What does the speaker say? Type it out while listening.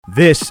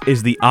This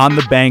is the On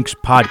the Banks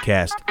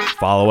podcast.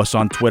 Follow us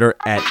on Twitter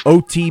at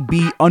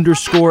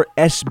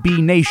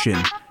OTB_SB Nation.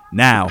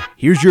 Now,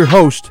 here's your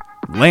host,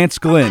 Lance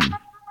Glynn.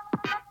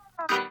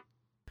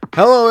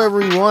 Hello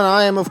everyone,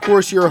 I am of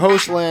course your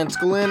host Lance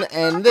Glynn,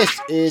 and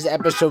this is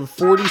episode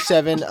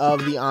 47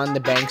 of the On the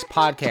Banks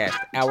podcast,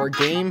 our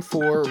Game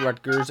 4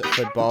 Rutgers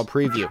football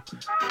preview.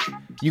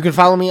 You can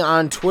follow me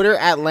on Twitter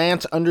at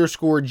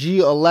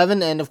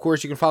Lance_G11, and of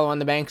course you can follow On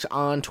the Banks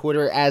on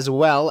Twitter as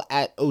well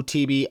at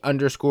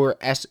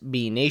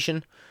OTB_SB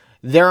Nation.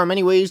 There are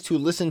many ways to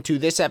listen to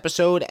this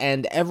episode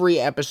and every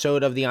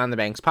episode of the On the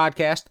Banks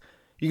podcast.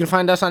 You can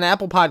find us on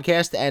Apple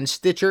Podcast and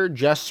Stitcher,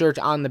 just search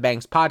On the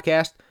Banks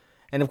podcast.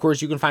 And of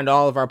course, you can find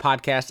all of our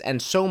podcasts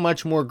and so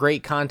much more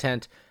great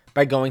content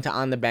by going to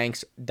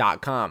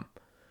onthebanks.com.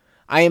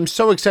 I am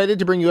so excited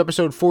to bring you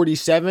episode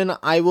 47.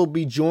 I will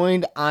be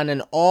joined on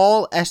an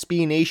all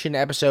SB Nation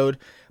episode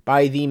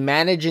by the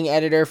managing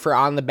editor for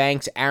On the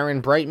Banks, Aaron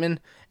Brightman,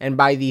 and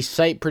by the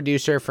site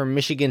producer for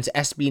Michigan's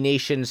SB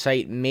Nation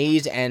site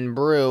Maize and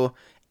Brew,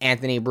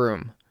 Anthony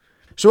Broom.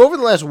 So over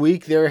the last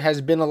week, there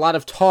has been a lot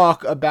of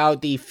talk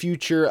about the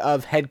future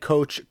of head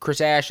coach Chris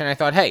Ash, and I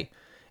thought, hey,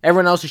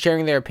 everyone else is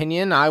sharing their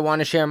opinion. I want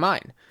to share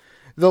mine.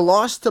 The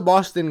loss to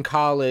Boston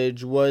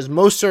College was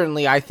most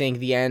certainly, I think,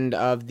 the end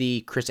of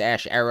the Chris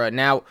Ash era.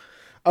 Now,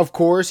 of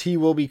course, he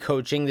will be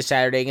coaching this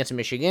Saturday against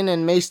Michigan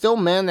and may still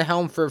man the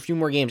helm for a few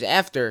more games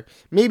after,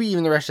 maybe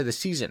even the rest of the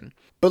season.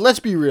 But let's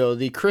be real,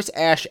 the Chris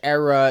Ash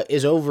era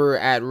is over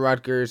at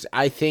Rutgers.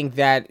 I think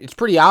that it's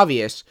pretty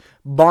obvious,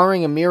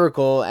 barring a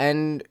miracle,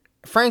 and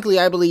frankly,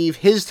 I believe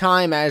his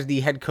time as the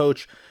head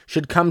coach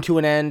should come to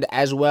an end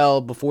as well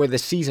before the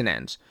season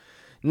ends.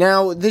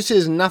 Now, this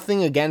is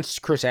nothing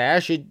against Chris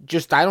Ash. It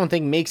just, I don't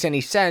think, makes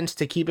any sense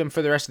to keep him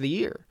for the rest of the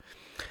year.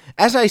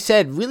 As I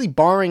said, really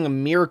barring a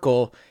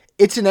miracle,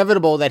 it's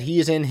inevitable that he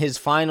is in his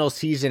final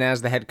season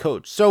as the head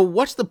coach. So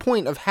what's the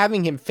point of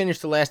having him finish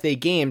the last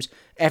 8 games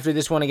after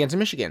this one against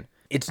Michigan?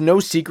 It's no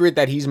secret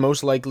that he's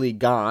most likely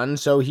gone,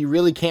 so he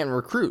really can't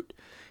recruit.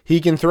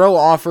 He can throw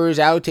offers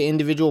out to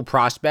individual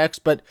prospects,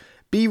 but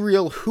be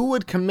real, who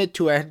would commit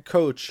to a head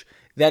coach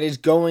that is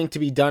going to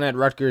be done at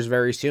Rutgers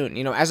very soon?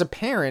 You know, as a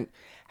parent,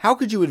 how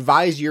could you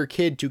advise your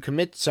kid to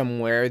commit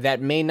somewhere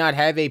that may not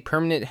have a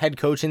permanent head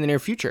coach in the near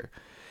future?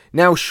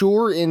 Now,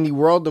 sure, in the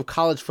world of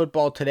college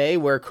football today,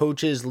 where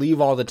coaches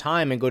leave all the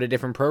time and go to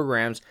different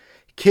programs,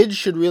 kids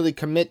should really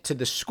commit to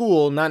the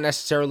school, not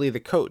necessarily the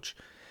coach.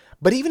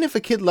 But even if a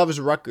kid loves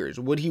Rutgers,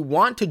 would he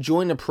want to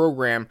join a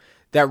program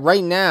that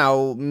right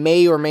now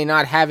may or may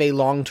not have a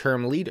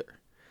long-term leader?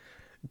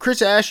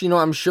 Chris Ash,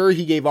 I'm sure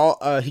he gave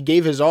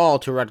his all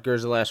to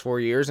Rutgers the last 4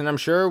 years, and I'm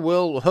sure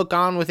will hook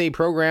on with a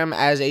program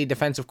as a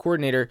defensive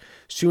coordinator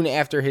soon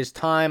after his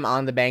time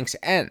on the Banks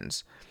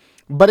ends.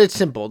 But it's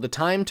simple. The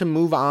time to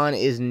move on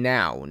is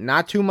now,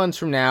 not 2 months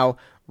from now,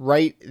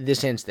 right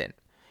this instant.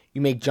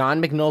 You make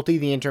John McNulty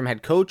the interim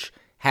head coach,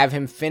 have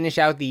him finish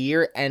out the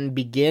year, and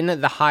begin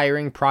the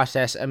hiring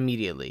process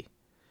immediately.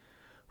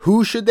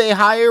 Who should they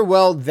hire?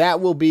 Well, that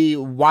will be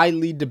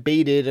widely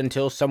debated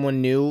until someone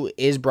new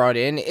is brought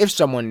in, if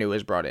someone new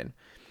is brought in.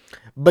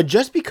 But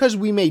just because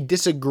we may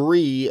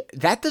disagree,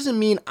 that doesn't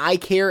mean I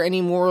care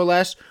any more or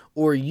less,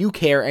 or you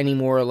care any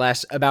more or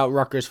less about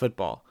Rutgers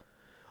football.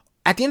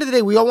 At the end of the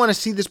day, we all want to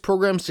see this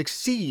program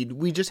succeed.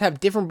 We just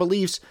have different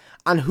beliefs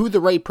on who the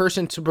right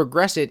person to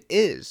progress it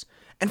is.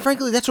 And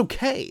frankly, that's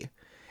okay.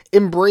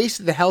 Embrace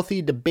the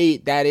healthy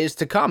debate that is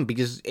to come,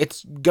 because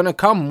it's going to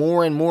come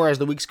more and more as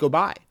the weeks go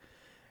by.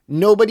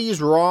 Nobody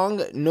is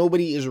wrong,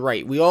 nobody is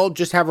right. We all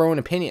just have our own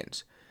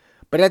opinions.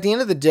 But at the end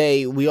of the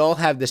day, we all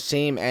have the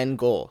same end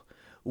goal.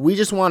 We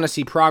just want to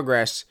see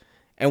progress,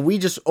 and we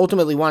just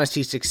ultimately want to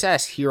see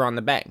success here on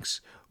the Banks.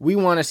 We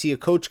want to see a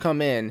coach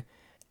come in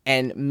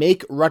and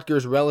make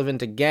Rutgers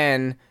relevant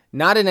again,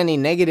 not in any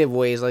negative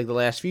ways like the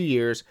last few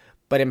years,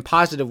 but in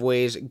positive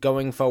ways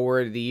going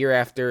forward the year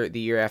after, and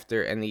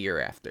the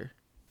year after.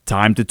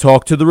 Time to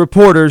talk to the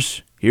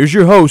reporters. Here's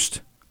your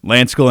host,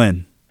 Lance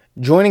Glynn.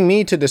 Joining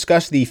me to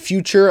discuss the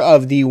future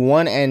of the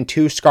 1 and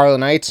 2 Scarlet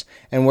Knights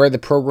and where the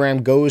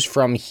program goes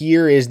from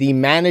here is the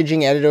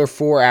managing editor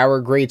for our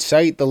great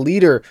site, the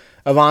leader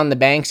of On the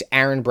Banks,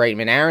 Aaron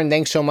Brightman. Aaron,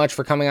 thanks so much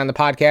for coming on the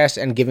podcast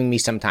and giving me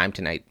some time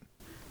tonight.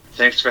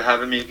 Thanks for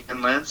having me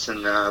again, Lance,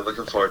 and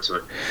looking forward to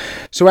it.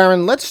 So,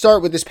 Aaron, let's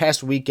start with this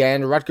past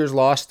weekend. Rutgers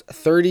lost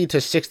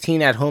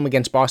 30-16 at home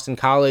against Boston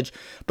College,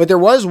 but there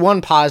was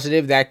one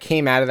positive that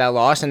came out of that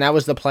loss, and that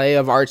was the play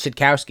of Art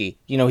Sitkowski.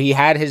 He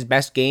had his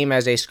best game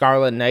as a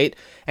Scarlet Knight,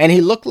 and he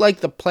looked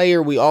like the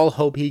player we all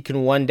hope he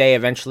can one day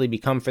eventually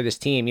become for this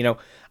team.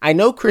 I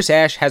know Chris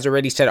Ash has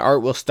already said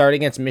Art will start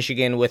against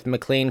Michigan with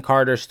McLean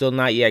Carter still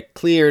not yet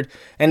cleared.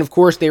 And of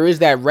course, there is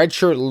that red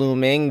shirt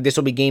looming. This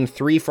will be game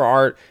 3 for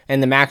Art,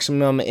 and the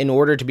maximum in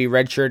order to be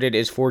redshirted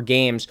is 4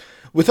 games.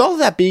 With all of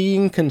that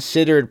being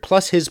considered,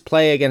 plus his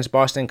play against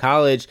Boston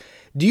College,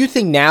 do you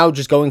think now,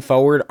 just going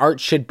forward, Art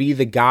should be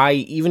the guy,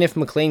 even if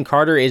McLean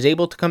Carter is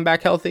able to come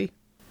back healthy?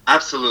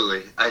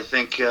 Absolutely. I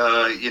think, you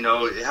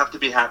have to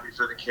be happy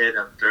for the kid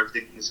after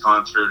everything he's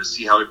gone through to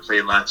see how he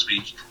played last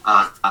week.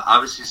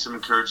 Obviously, some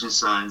encouraging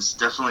signs.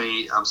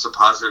 Definitely some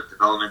positive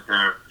development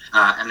there.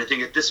 And I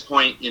think at this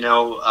point, at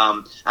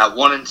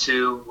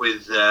 1-2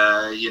 with,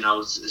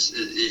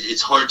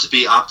 it's hard to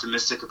be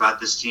optimistic about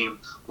this team.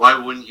 Why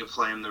wouldn't you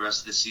play him the rest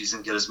of the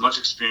season, get as much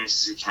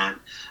experience as he can?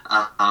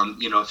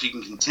 If he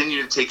can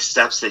continue to take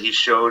steps that he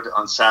showed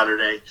on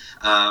Saturday,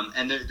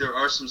 and there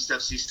are some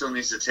steps he still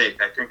needs to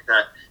take. I think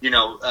that,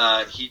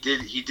 he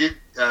did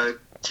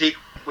take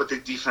what the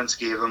defense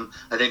gave him.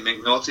 I think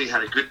McNulty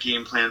had a good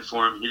game plan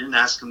for him. He didn't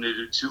ask him to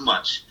do too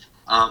much.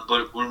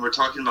 But when we're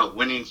talking about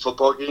winning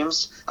football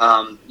games,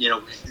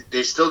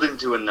 they still didn't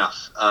do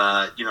enough.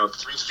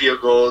 3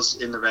 field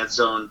goals in the red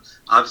zone.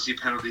 Obviously,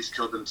 penalties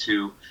killed them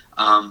too.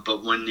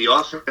 But when the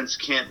offense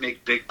can't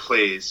make big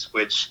plays,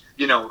 which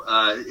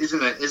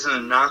isn't a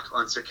knock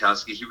on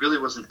Sikowski, he really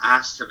wasn't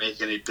asked to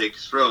make any big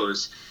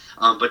throws.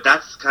 But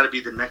that's got to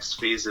be the next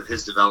phase of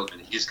his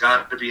development. He's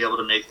got to be able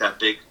to make that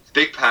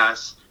big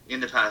pass in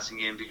the passing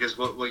game, because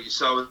what you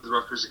saw with the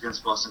Rutgers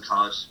against Boston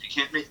College, if you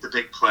can't make the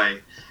big play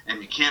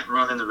and you can't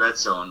run in the red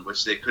zone,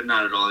 which they could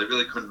not at all, they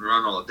really couldn't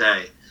run all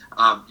day,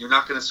 you're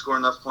not going to score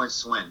enough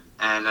points to win.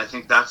 And I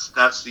think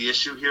that's the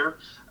issue here.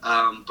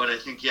 But I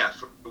think,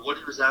 for what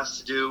he was asked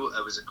to do,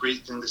 it was a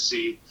great thing to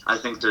see. I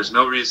think there's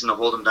no reason to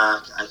hold him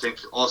back. I think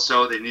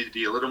also they need to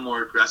be a little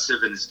more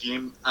aggressive in his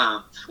game,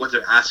 what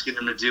they're asking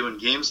him to do in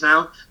games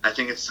now. I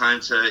think it's time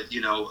to,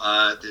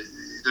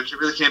 there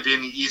really can't be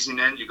any easing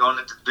in. You're going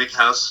into the big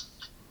house.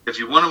 If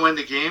you want to win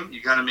the game,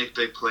 you got to make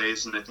big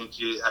plays. And I think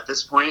at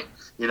this point,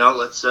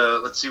 let's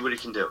see what he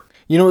can do.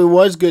 It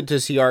was good to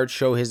see Art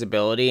show his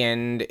ability,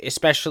 and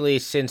especially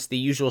since the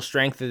usual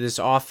strength of this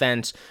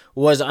offense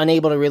was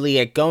unable to really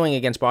get going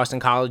against Boston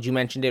College. You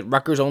mentioned it.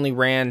 Rutgers only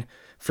ran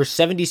for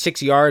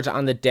 76 yards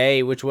on the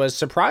day, which was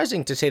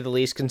surprising to say the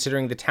least,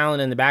 considering the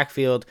talent in the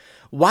backfield.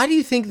 Why do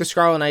you think the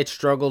Scarlet Knights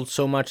struggled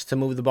so much to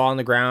move the ball on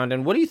the ground,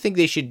 and what do you think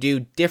they should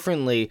do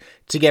differently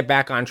to get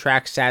back on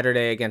track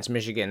Saturday against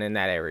Michigan in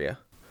that area?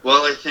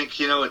 Well, I think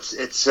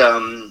it's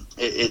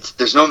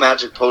there's no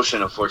magic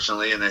potion,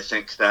 unfortunately, and I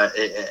think that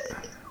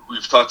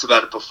we've talked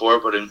about it before.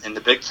 But in the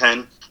Big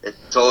Ten,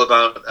 it's all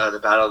about the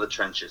battle of the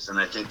trenches, and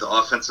I think the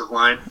offensive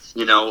line,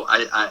 they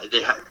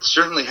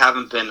certainly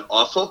haven't been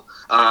awful,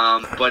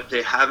 but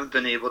they haven't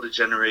been able to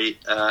generate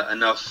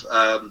enough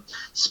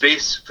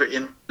space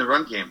in the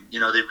run game.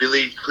 They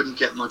really couldn't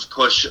get much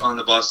push on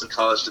the Boston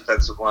College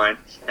defensive line,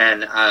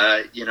 and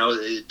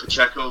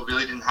Pacheco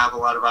really didn't have a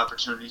lot of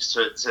opportunities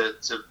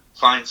to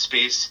find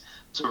space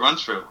to run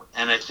through.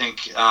 And I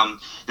think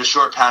the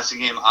short passing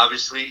game,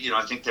 obviously,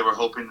 I think they were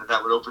hoping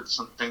that would open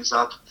some things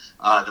up.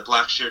 The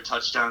Blackshear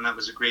touchdown, that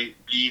was a great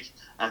read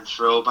and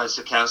throw by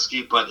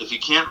Sikowski. But if you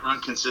can't run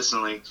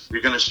consistently,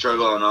 you're going to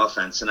struggle on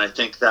offense. And I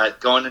think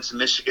that going into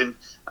Michigan,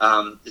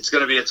 it's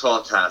going to be a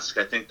tall task.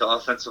 I think the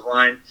offensive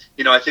line,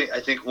 I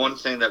think one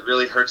thing that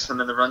really hurts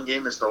them in the run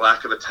game is the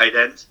lack of a tight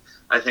end.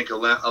 I think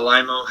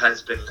Alaimo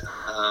has been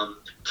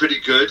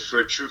pretty good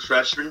for a redshirt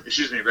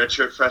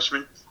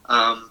freshman.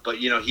 But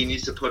he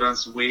needs to put on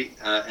some weight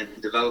and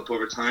develop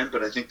over time.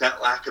 But I think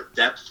that lack of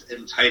depth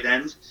in tight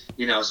end,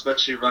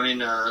 especially running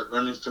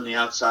from the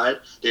outside,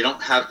 they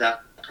don't have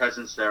that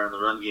presence there in the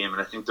run game,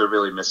 and I think they're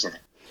really missing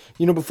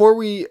it. Before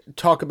we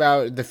talk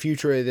about the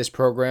future of this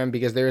program,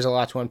 because there is a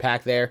lot to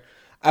unpack there,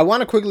 I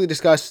want to quickly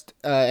discuss,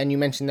 and you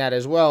mentioned that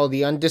as well,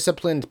 the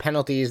undisciplined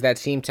penalties that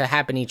seem to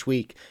happen each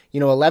week.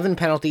 11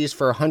 penalties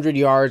for 100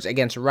 yards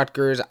against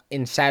Rutgers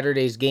in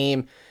Saturday's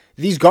game.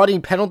 These gaudy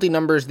penalty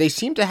numbers, they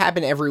seem to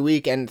happen every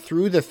week, and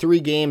through the 3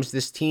 games,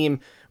 this team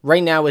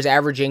right now is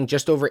averaging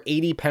just over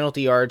 80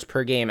 penalty yards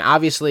per game.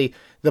 Obviously,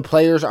 the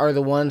players are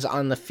the ones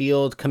on the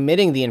field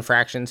committing the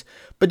infractions,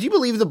 but do you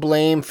believe the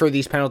blame for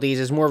these penalties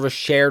is more of a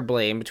shared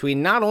blame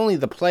between not only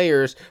the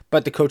players,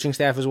 but the coaching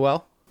staff as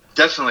well?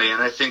 Definitely,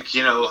 and I think,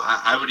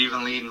 I would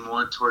even lean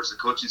more towards the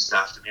coaching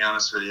staff, to be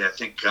honest with you. I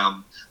think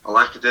a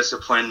lack of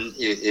discipline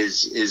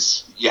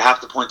is you have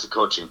to point to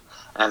coaching.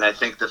 And I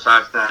think the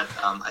fact that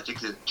I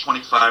think the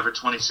 25 or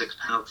 26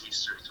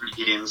 penalties through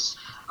 3 games,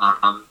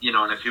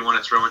 and if you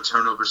want to throw in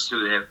turnovers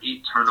too, they have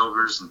 8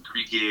 turnovers in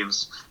 3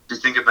 games. If you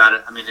think about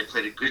it, they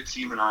played a good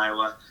team in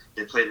Iowa,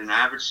 they played an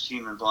average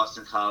team in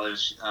Boston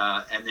College,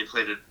 and they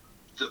played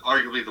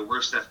arguably the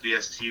worst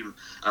FBS team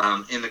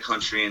in the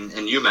country in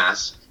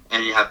UMass.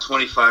 And you have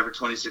 25 or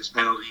 26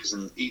 penalties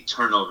and 8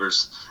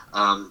 turnovers.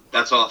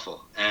 That's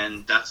awful,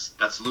 and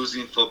that's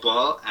losing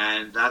football,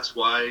 and that's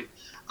why.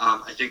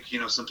 I think,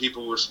 some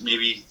people were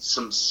maybe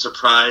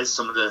surprised.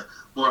 Some of the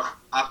more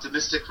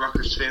optimistic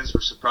Rutgers fans were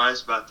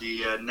surprised about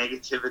the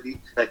negativity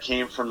that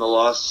came from the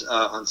loss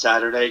on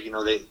Saturday.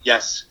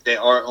 They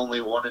are only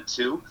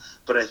 1-2,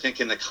 but I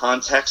think in the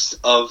context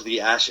of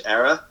the Ash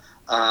era,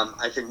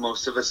 I think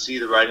most of us see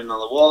the writing on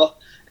the wall,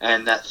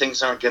 and that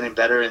things aren't getting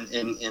better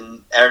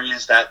in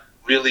areas that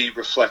really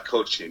reflect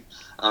coaching.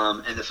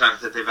 And the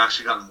fact that they've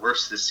actually gotten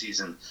worse this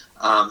season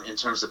in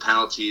terms of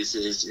penalties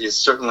is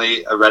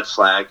certainly a red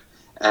flag.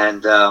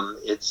 And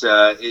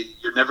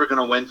you're never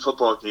going to win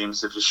football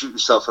games if you shoot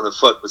yourself in the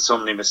foot with so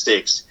many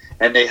mistakes.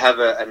 And they have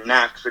a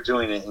knack for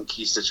doing it in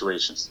key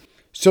situations.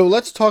 So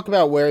let's talk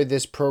about where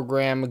this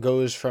program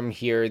goes from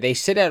here. They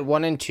sit at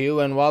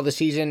 1-2, and while the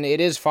season it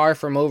is far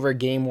from over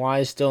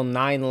game-wise, still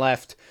 9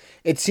 left,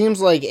 it seems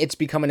like it's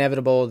become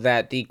inevitable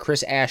that the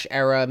Chris Ash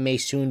era may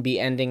soon be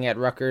ending at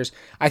Rutgers.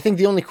 I think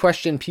the only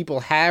question people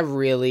have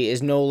really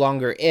is no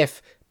longer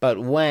if, but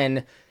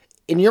when.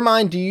 In your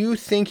mind, do you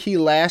think he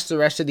lasts the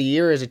rest of the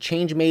year? Is a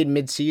change made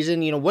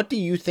mid-season? What do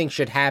you think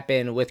should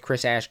happen with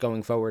Chris Ash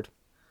going forward?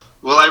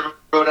 Well, I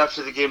wrote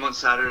after the game on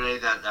Saturday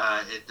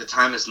that the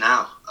time is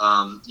now.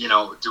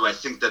 Do I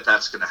think that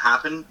that's going to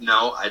happen?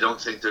 No, I don't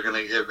think they're going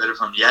to get rid of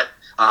him yet.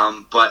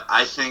 But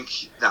I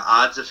think the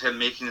odds of him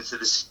making it to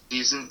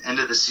the end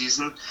of the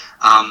season,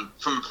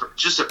 from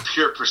just a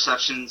pure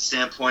perception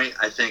standpoint,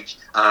 I think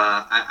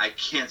I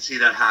can't see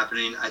that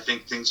happening. I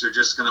think things are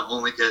just going to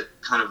only get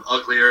kind of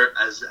uglier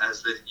as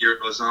the year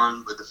goes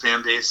on with the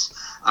fan base.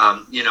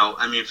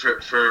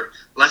 For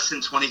less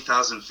than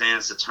 20,000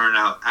 fans to turn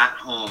out at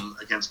home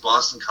against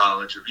Boston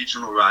College, a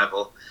regional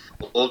rival,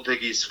 Old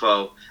Big East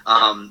foe,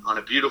 on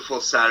a beautiful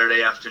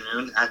Saturday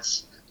afternoon,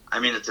 it's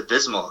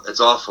abysmal. It's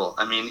awful.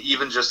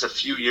 Even just a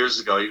few years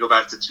ago, you go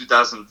back to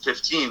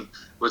 2015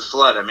 with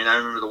Flood. I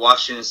remember the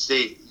Washington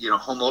State,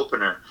 home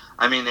opener.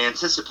 The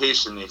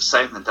anticipation, the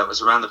excitement that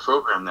was around the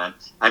program then,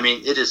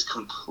 it is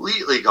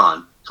completely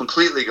gone.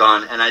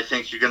 And I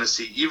think you're going to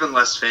see even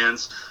less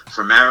fans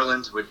for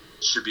Maryland, which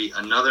should be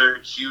another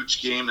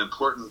huge game,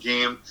 important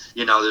game.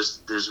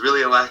 There's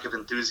really a lack of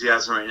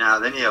enthusiasm right now.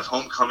 Then you have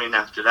homecoming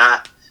after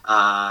that.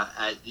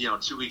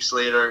 2 weeks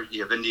later,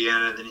 you have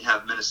Indiana, then you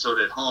have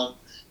Minnesota at home.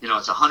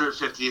 It's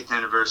 150th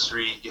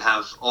anniversary. You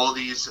have all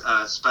these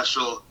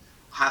special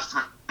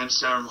halftime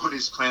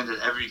ceremonies planned at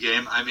every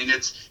game.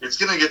 It's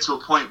going to get to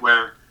a point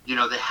where,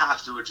 they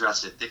have to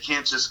address it. They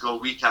can't just go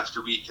week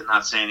after week and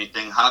not say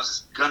anything. Hobbs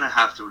is going to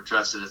have to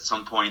address it at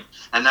some point.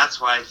 And that's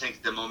why I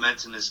think the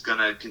momentum is going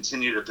to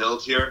continue to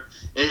build here.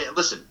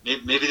 Listen,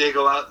 maybe they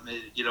go out,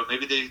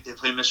 maybe they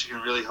play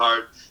Michigan really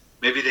hard.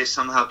 Maybe they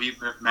somehow beat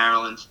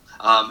Maryland,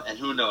 and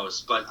who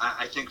knows? But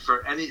I think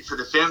for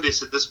the fan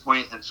base at this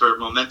point, and for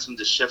momentum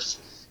to shift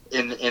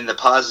in the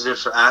positive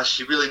for Ash,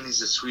 he really needs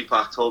to sweep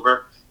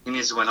October. He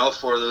needs to win all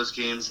 4 of those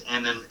games,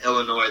 and then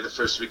Illinois the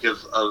first week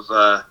of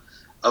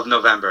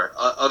November.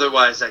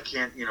 Otherwise, I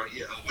can't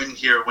win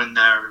here, win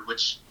there,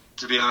 which,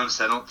 to be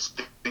honest, I don't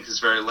think is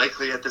very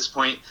likely at this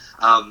point.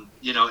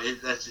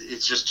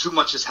 It's just too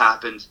much has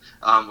happened.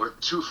 We're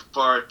too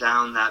far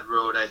down that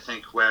road, I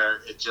think, where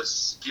it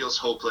just feels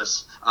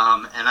hopeless.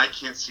 And I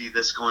can't see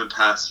this going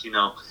past,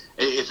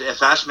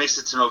 if Ash makes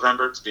it to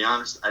November, to be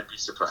honest, I'd be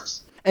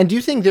surprised. And do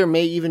you think there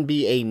may even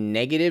be a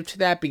negative to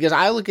that? Because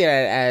I look at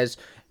it as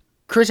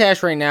Chris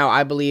Ash right now,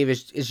 I believe,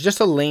 is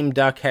just a lame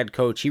duck head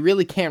coach. He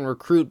really can't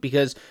recruit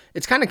because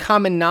it's kind of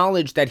common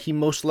knowledge that he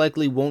most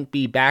likely won't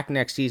be back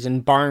next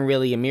season, barring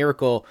really a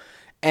miracle.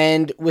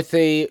 And with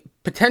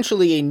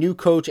potentially a new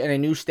coach and a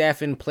new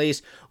staff in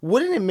place,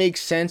 wouldn't it make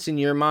sense in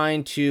your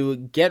mind to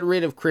get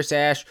rid of Chris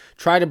Ash,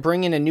 try to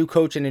bring in a new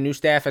coach and a new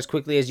staff as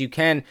quickly as you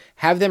can,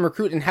 have them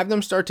recruit and have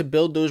them start to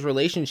build those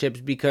relationships?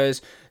 Because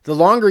the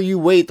longer you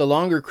wait, the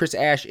longer Chris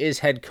Ash is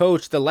head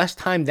coach, the less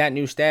time that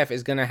new staff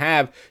is going to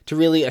have to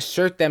really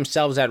assert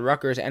themselves at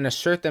Rutgers and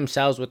assert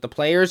themselves with the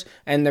players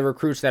and the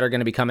recruits that are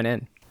going to be coming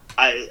in.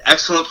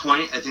 Excellent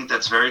point. I think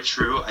that's very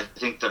true. I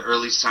think the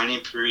early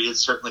signing period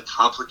certainly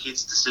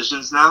complicates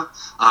decisions now.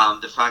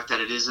 The fact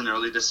that it is in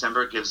early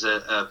December gives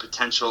a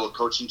potential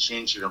coaching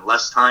change even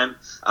less time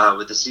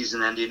with the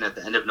season ending at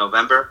the end of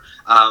November.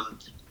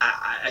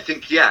 I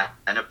think,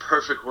 in a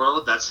perfect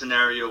world, that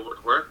scenario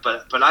would work.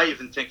 But I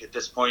even think at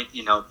this point,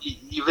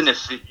 even if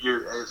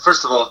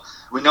first of all,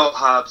 we know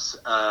Hobbs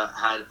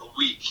had a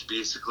week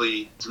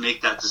basically to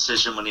make that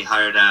decision when he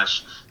hired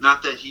Ash.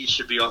 Not that he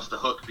should be off the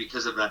hook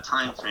because of that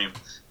time frame.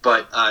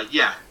 But,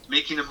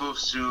 making a move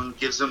soon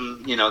gives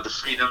them, the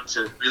freedom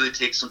to really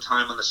take some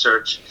time on the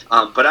search.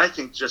 But I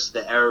think just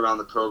the air around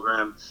the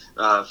program,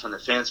 from the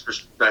fans'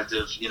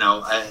 perspective,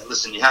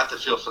 listen, you have to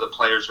feel for the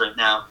players right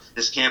now.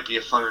 This can't be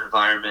a fun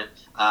environment.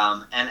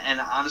 And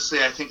honestly,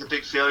 I think a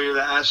big failure of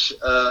the Ash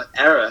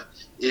era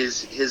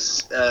is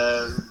his,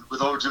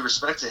 with all due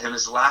respect to him,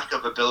 his lack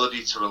of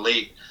ability to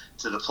relate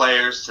to the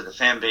players, to the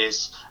fan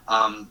base.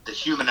 The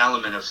human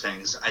element of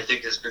things, I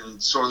think, has been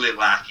sorely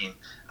lacking.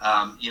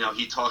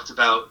 He talked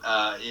about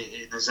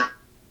in his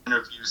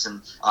interviews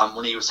and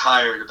when he was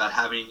hired about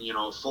having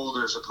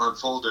folders upon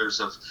folders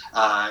of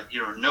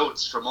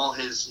notes from all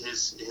his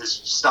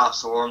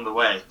stops along the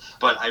way.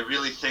 But I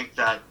really think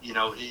that you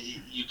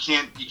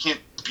can't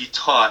be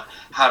taught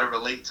how to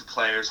relate to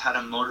players, how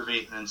to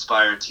motivate and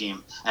inspire a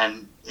team,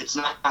 and it's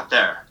not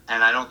there,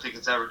 and I don't think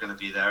it's ever going to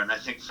be there. And I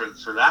think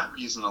for that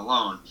reason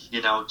alone,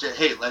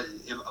 hey,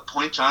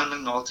 appoint John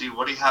McNulty.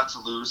 What do you have to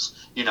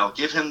lose?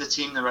 Give him the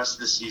team the rest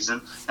of the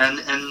season, and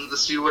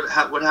let's see what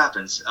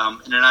happens.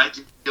 In an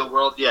ideal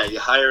world, you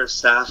hire a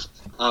staff,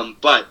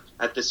 but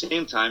at the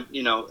same time,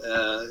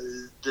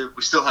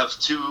 we still have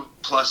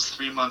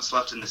 3 months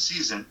left in the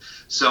season,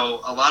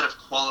 so a lot of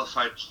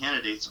qualified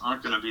candidates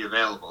aren't going to be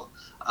available.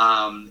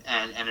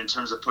 And in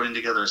terms of putting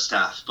together a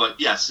staff. But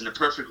yes, in a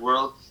perfect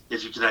world,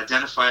 if you could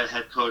identify a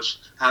head coach,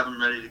 have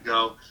him ready to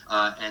go,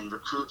 and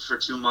recruit for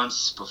 2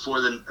 months before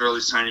the early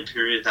signing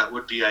period, that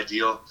would be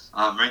ideal.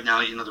 Right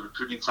now, the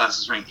recruiting class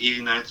is ranked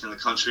 89th in the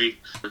country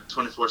for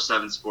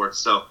 24/7 sports.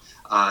 So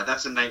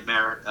that's a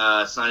nightmare.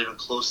 It's not even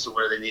close to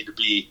where they need to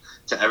be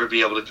to ever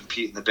be able to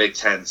compete in the Big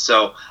Ten.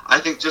 So I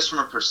think just from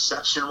a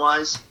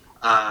perception-wise,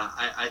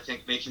 I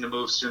think making the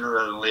move sooner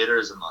rather than later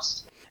is a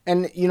must.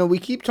 And, we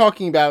keep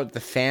talking about the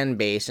fan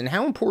base, and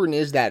how important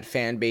is that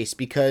fan base?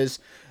 Because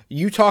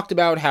you talked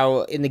about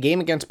how in the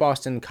game against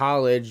Boston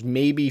College,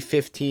 maybe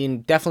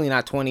 15, definitely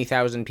not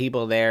 20,000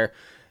 people there.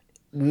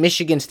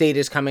 Michigan State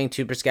is coming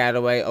to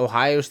Piscataway.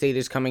 Ohio State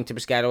is coming to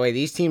Piscataway.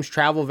 These teams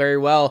travel very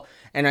well.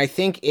 And I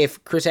think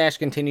if Chris Ash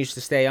continues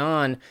to stay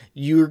on,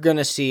 you're going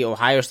to see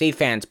Ohio State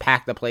fans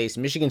pack the place,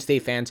 Michigan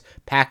State fans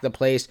pack the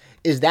place.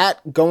 Is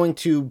that going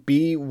to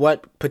be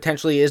what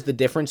potentially is the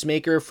difference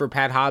maker for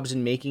Pat Hobbs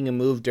in making a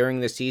move during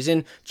the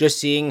season? Just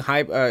seeing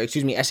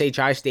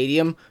SHI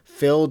Stadium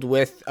filled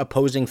with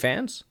opposing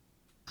fans?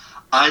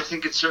 I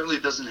think it certainly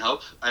doesn't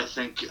help. I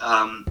think,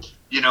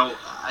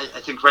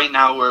 I think right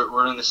now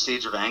we're in the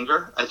stage of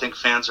anger. I think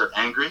fans are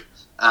angry.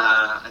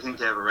 I think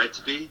they have a right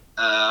to be.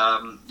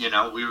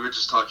 We were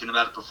just talking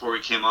about it before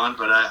we came on,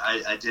 but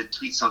I did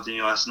tweet something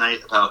last night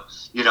about,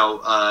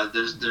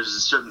 there's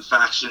a certain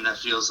faction that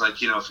feels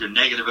like, if you're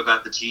negative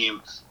about the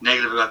team,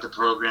 negative about the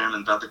program,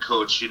 and about the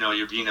coach,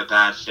 you're being a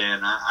bad fan.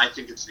 I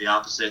think it's the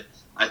opposite.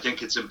 I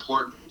think it's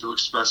important to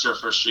express our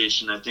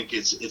frustration. I think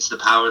it's the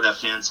power that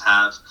fans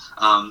have,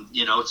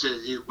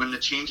 when the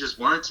change is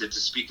warranted, to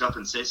speak up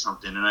and say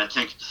something. And I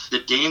think the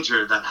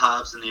danger that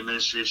Hobbs and the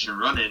administration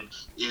run in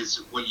is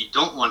what you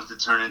don't want it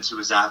to turn into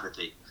is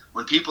apathy.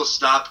 When people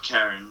stop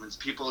caring, when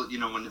people,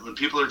 when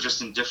people are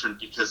just indifferent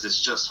because it's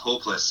just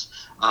hopeless,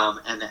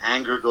 and the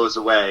anger goes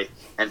away,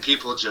 and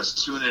people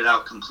just tune it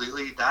out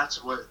completely,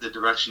 that's what the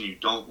direction you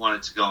don't want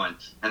it to go in.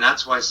 And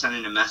that's why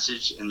sending a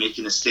message and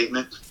making a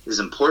statement is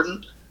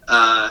important.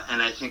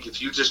 And I think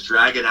if you just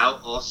drag it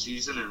out all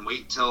season and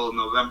wait till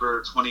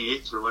November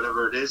 28th or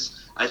whatever it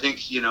is, I think,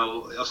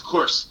 of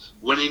course,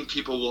 winning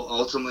people will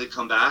ultimately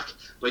come back.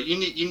 But you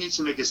need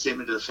to make a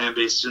statement to the fan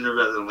base sooner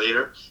rather than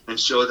later and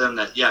show them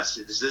that, yes,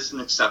 this isn't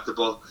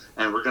acceptable,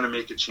 and we're going to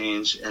make a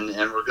change, and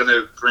we're going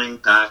to bring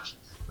back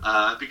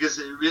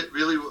because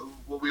really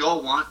what we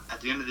all want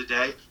at the end of the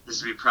day is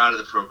to be proud of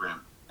the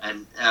program.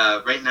 And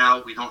right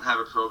now we don't have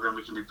a program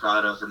we can be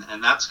proud of,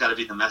 and that's got to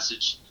be the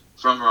message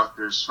from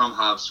Rutgers, from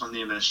Hobbs, from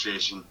the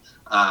administration,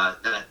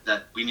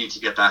 that we need to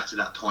get back to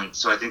that point.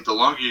 So I think the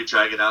longer you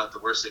drag it out, the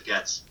worse it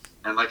gets.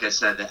 And like I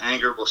said, the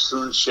anger will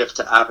soon shift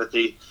to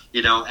apathy,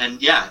 and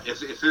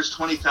if there's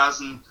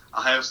 20,000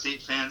 Ohio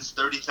State fans,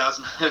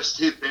 30,000 Ohio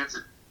State fans,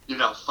 and,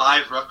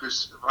 5,000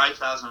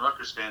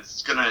 Rutgers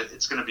fans,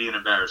 it's gonna be an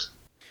embarrassment.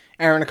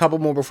 Aaron, a couple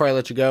more before I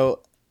let you go.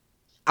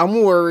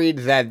 I'm worried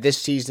that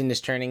this season is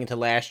turning into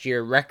last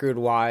year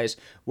record-wise,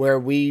 where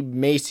we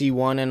may see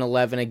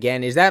 1-11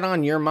 again. Is that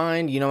on your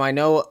mind? I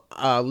know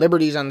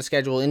Liberty's on the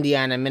schedule,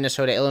 Indiana,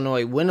 Minnesota,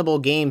 Illinois,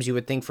 winnable games you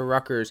would think for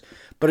Rutgers.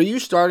 But are you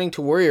starting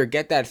to worry or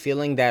get that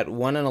feeling that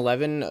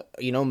 1-11,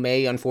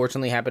 may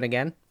unfortunately happen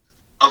again?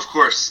 Of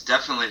course,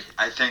 definitely.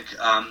 I think,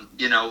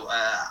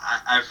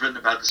 I've written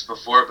about this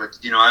before, but,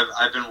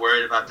 I've been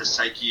worried about the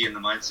psyche and the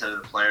mindset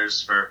of the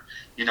players for,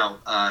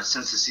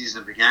 since the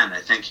season began.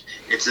 I think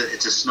it's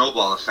a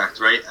snowball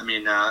effect, right? I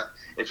mean,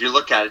 if you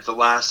look at it, the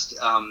last,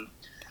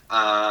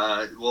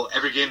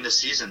 every game this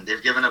season,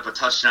 they've given up a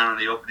touchdown on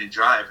the opening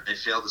drive, and they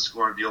failed to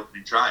score on the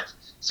opening drive.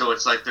 So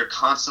it's like they're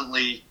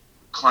constantly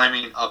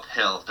climbing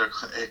uphill. They're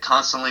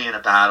constantly in a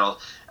battle.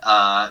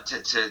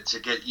 To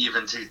get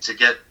even, to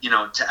get,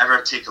 to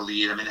ever take a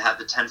lead. I mean, they had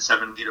the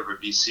 10-7 lead over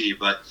BC,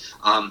 but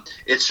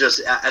it's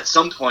just at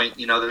some point,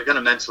 they're going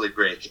to mentally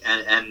break.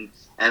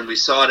 And we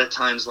saw it at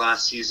times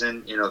last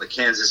season, the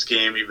Kansas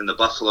game, even the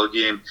Buffalo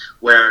game,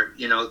 where,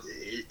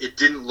 it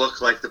didn't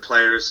look like the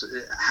players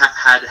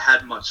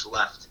had much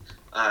left.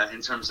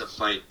 In terms of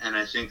fight, and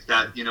I think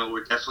that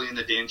we're definitely in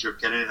the danger of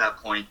getting to that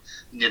point.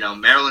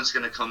 Maryland's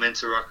going to come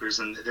into Rutgers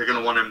and they're going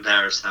to want to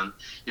embarrass them.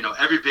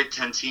 Every Big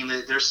Ten team,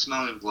 they're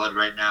smelling blood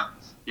right now.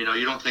 You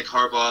don't think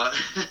Harbaugh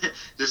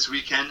this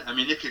weekend? I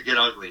mean, it could get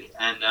ugly,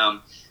 and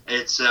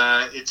it's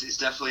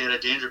definitely at a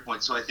danger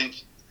point. So I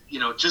think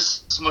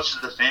just as much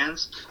as the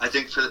fans, I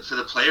think for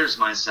the players'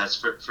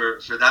 mindsets,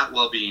 for that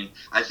well-being,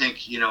 I think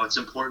it's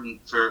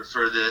important for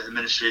the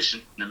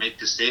administration to make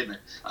the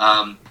statement.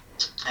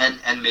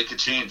 And make a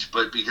change,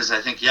 but because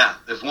I think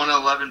if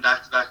 1-11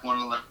 back-to-back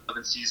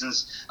 1-11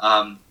 seasons,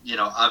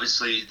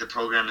 obviously the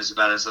program is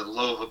about as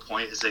low of a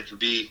point as they can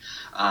be.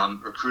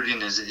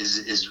 Recruiting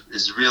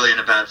is really in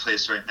a bad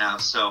place right now.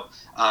 So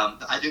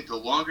I think the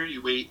longer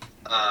you wait,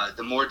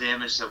 the more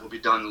damage that will be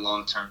done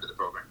long term to the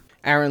program.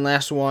 Aaron,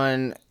 last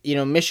one.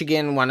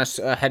 Michigan want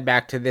to head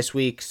back to this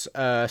week's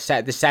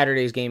this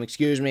Saturday's game.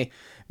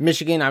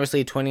 Michigan,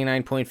 obviously a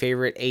 29-point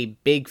favorite, a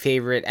big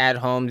favorite at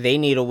home. They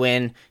need a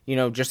win,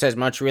 just as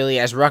much really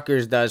as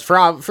Rutgers does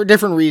for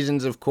different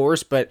reasons, of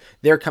course, but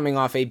they're coming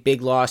off a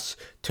big loss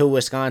to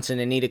Wisconsin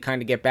and need to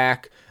kind of get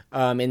back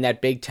in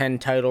that Big Ten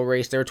title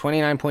race. They're a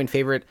 29-point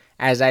favorite,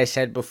 as I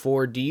said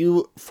before. Do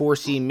you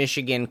foresee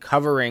Michigan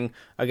covering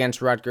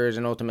against Rutgers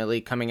and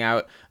ultimately coming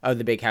out of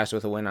the Big House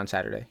with a win on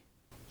Saturday?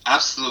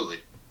 Absolutely.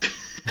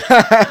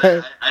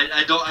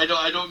 I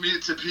don't mean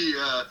it to be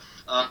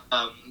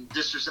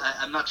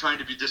I'm not trying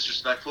to be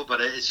disrespectful, but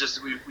it's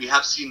just we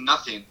have seen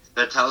nothing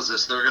that tells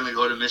us they're going to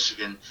go to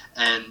Michigan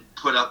and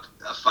put up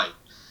a fight.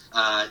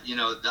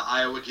 The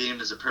Iowa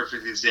game is a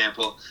perfect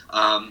example.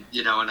 And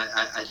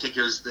I think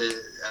it was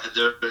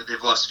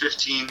they've lost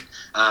 15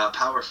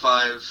 Power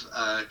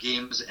 5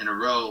 games in a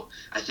row.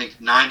 I think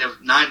nine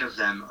of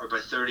them are by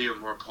 30 or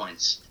more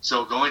points.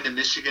 So going to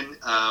Michigan,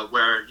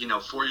 where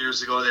 4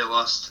 years ago they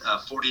lost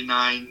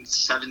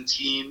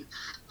 49-17.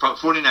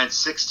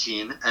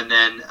 49-16, and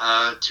then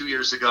 2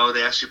 years ago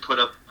they actually put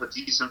up a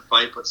decent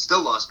fight, but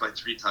still lost by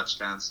 3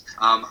 touchdowns.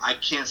 I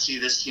can't see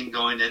this team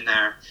going in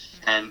there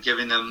and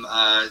giving them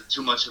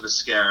too much of a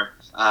scare.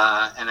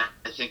 And I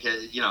think,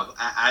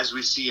 as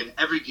we see in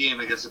every game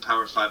against a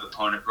Power 5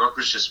 opponent,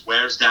 Rutgers just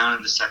wears down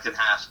in the second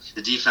half.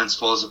 The defense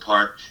falls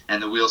apart, and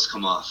the wheels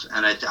come off.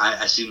 And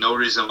I see no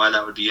reason why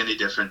that would be any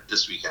different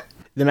this weekend.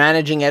 The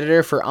managing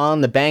editor for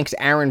On the Banks,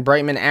 Aaron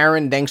Brightman.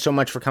 Aaron, thanks so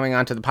much for coming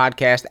on to the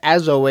podcast.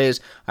 As always,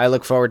 I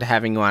look forward to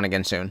having you on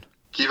again soon.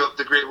 Keep up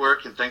the great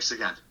work, and thanks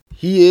again.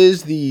 He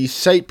is the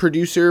site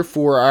producer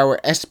for our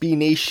SB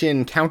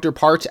Nation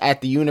counterparts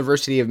at the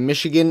University of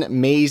Michigan,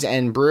 Maize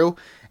and Brew,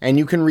 and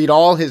you can read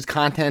all his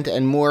content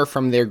and more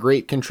from their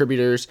great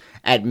contributors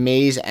at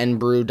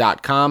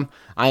maizeandbrew.com.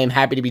 I am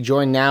happy to be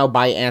joined now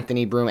by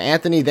Anthony Broome.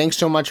 Anthony, thanks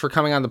so much for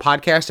coming on the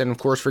podcast and, of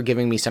course, for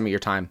giving me some of your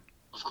time.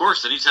 Of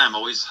course, anytime.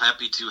 Always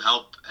happy to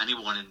help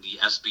anyone in the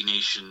SB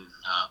Nation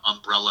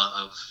umbrella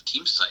of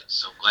team sites.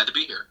 So glad to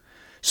be here.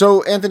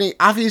 So, Anthony,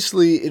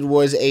 obviously it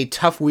was a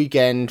tough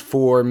weekend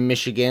for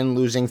Michigan,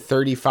 losing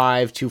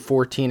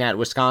 35-14 at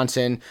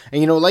Wisconsin.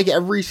 And, like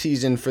every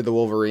season for the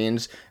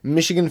Wolverines,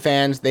 Michigan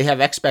fans, they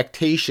have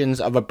expectations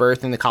of a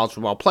berth in the college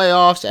football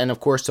playoffs and, of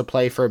course, to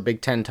play for a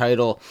Big Ten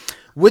title.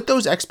 With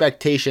those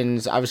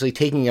expectations obviously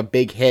taking a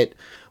big hit,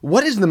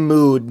 what is the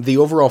mood, the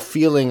overall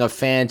feeling of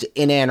fans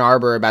in Ann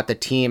Arbor about the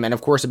team and,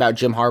 of course, about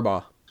Jim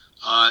Harbaugh?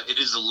 It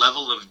is a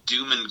level of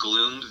doom and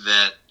gloom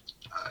that,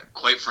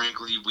 quite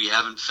frankly, we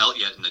haven't felt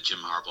yet in the Jim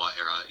Harbaugh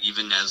era,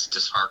 even as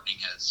disheartening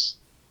as,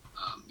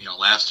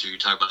 last year. You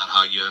talk about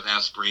how you have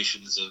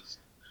aspirations of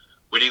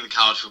winning the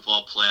college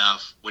football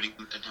playoff,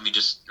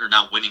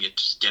 not winning it,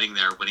 just getting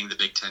there, winning the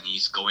Big Ten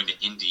East, going to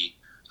Indy.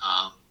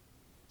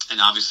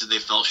 And obviously they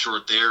fell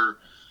short there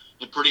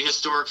in pretty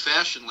historic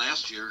fashion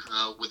last year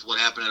with what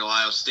happened at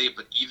Ohio State.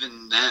 But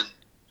even then,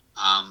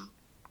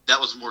 that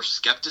was more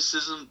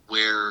skepticism,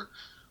 where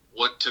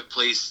what took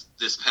place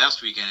this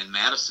past weekend in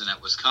Madison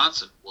at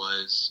Wisconsin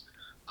was,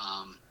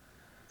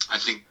 I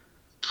think,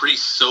 pretty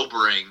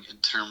sobering in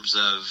terms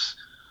of,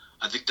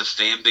 I think the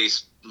fan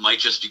base might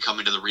just be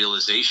coming to the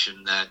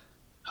realization that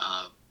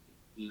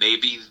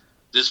maybe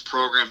this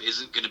program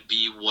isn't going to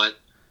be what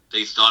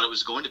they thought it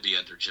was going to be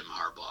under Jim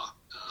Harbaugh.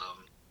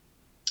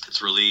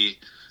 It's really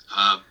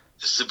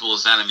as simple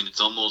as that. I mean,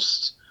 it's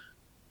almost,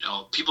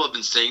 people have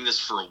been saying this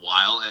for a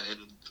while, and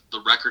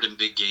the record in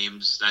big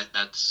games,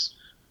 that's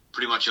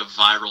pretty much a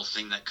viral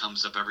thing that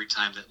comes up every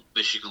time that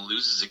Michigan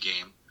loses a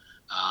game.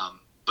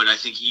 But I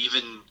think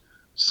even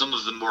some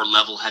of the more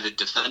level-headed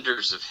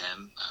defenders of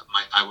him,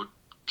 I would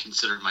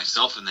consider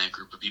myself in that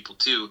group of people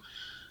too,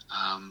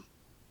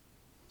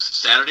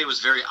 Saturday was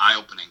very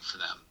eye-opening for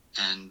them.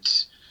 And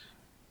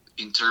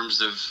in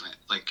terms of,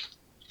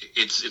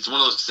 it's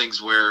one of those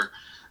things where,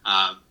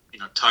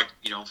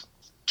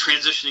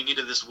 transitioning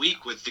into this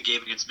week with the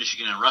game against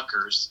Michigan and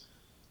Rutgers,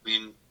 I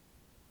mean,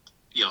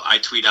 I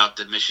tweet out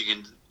that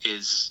Michigan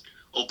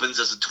opens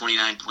as a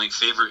 29-point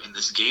favorite in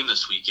this game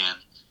this weekend,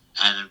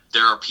 and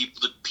there are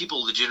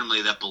people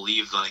legitimately that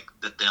believe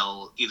that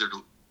they'll either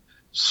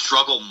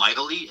struggle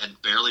mightily and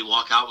barely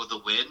walk out with a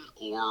win,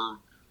 or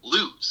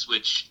lose.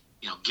 Which,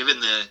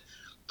 given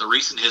the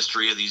recent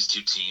history of these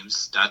two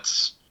teams,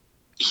 that's,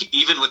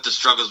 even with the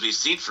struggles we've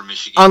seen from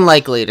Michigan,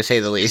 unlikely to say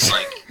the least.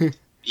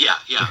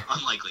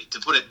 Unlikely, to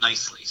put it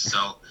nicely.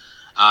 So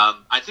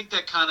I think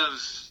that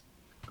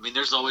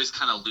there's always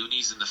kind of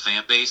loonies in the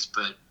fan base,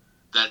 but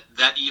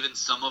that even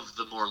some of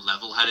the more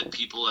level-headed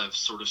people have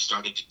sort of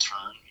started to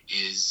turn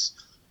is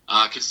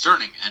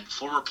concerning. And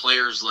former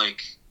players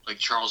like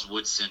Charles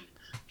Woodson,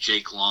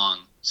 Jake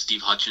Long,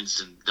 Steve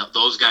Hutchinson,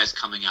 those guys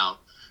coming out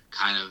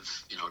kind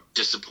of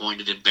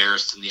disappointed,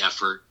 embarrassed in the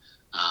effort.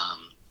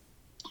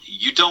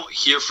 You don't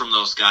hear from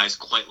those guys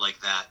quite like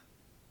that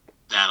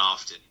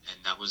often.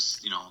 And that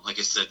was, like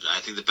I said, I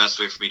think the best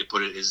way for me to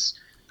put it is,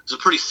 it was a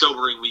pretty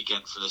sobering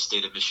weekend for the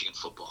state of Michigan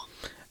football.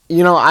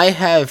 I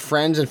have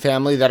friends and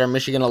family that are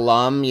Michigan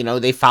alum.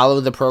 They follow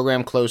the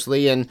program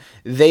closely, and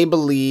they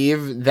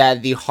believe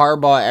that the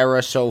Harbaugh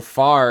era so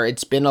far,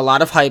 it's been a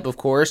lot of hype, of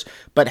course,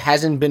 but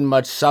hasn't been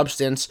much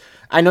substance.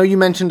 I know you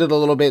mentioned it a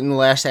little bit in the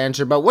last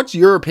answer, but what's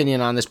your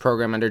opinion on this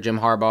program under Jim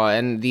Harbaugh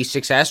and the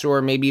success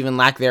or maybe even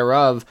lack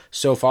thereof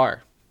so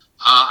far?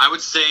 I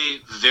would say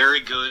very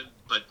good,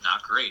 but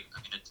not great.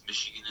 I mean,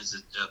 Michigan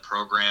is a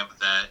program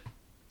that,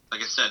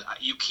 like I said,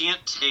 you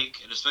can't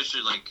take, and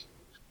especially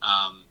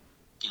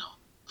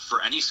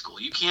for any school,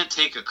 you can't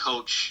take a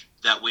coach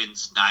that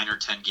wins 9 or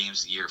 10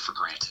 games a year for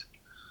granted.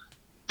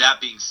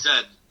 That being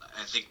said,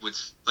 I think with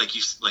like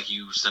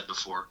you said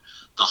before,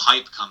 the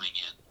hype coming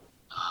in,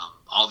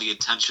 all the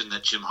attention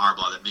that Jim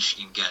Harbaugh, that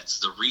Michigan gets,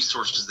 the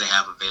resources they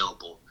have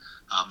available,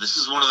 this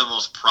is one of the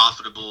most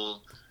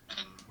profitable,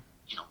 and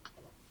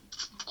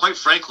quite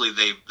frankly,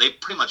 they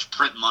pretty much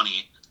print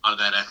money out of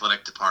that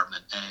athletic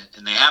department,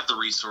 and they have the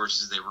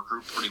resources. They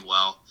recruit pretty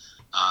well,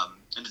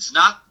 and it's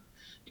not.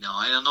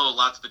 I know a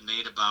lot's been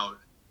made about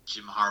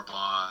Jim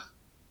Harbaugh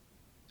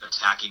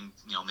attacking,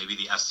 maybe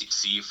the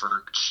SEC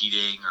for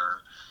cheating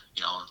or,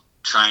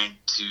 trying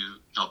to,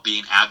 be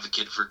an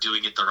advocate for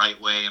doing it the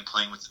right way and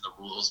playing within the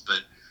rules.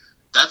 But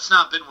that's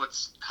not been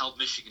what's held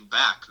Michigan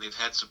back. They've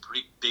had some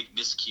pretty big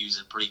miscues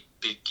in pretty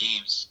big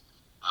games.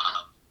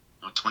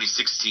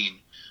 2016,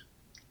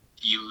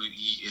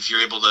 if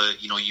you're able to,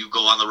 you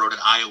go on the road at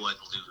Iowa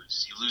and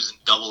lose. You lose in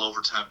double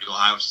overtime to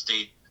Ohio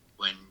State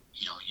when,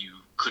 you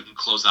couldn't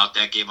close out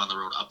that game on the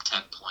road up 10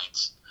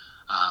 points.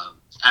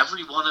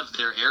 Every one of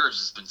their errors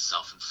has been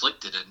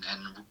self-inflicted,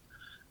 and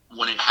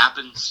when it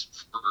happens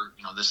for,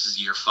 this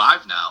is year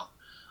 5 now,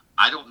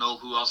 I don't know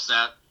who else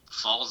that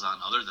falls on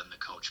other than the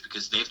coach,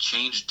 because they've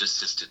changed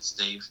assistants.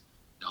 They've,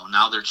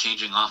 now they're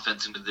changing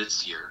offense into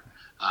this year.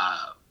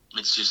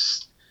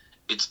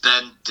 It's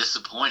been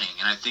disappointing,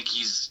 and I think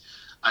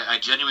I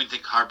genuinely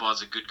think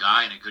Harbaugh's a good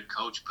guy and a good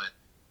coach, but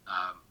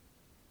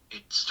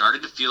it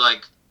started to feel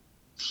like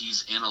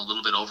he's in a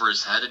little bit over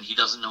his head and he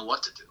doesn't know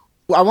what to do.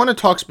 Well, I want to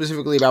talk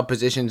specifically about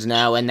positions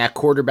now, and that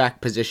quarterback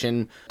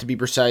position, to be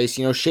precise.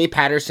 Shea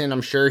Patterson,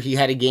 I'm sure he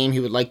had a game he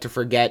would like to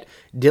forget.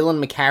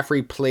 Dylan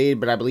McCaffrey played,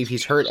 but I believe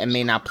he's hurt and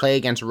may not play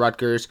against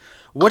Rutgers.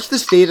 What's the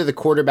state of the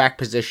quarterback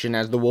position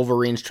as the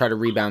Wolverines try to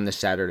rebound this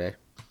Saturday?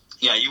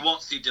 Yeah, you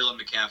won't see Dylan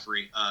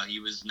McCaffrey. He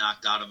was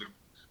knocked out of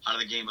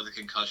the game with a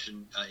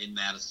concussion in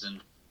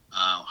Madison.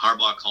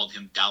 Harbaugh called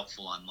him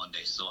doubtful on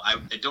Monday, so I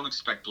don't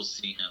expect we'll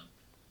see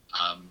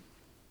him.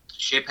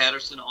 Shea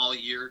Patterson all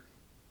year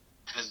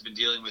has been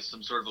dealing with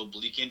some sort of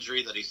oblique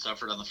injury that he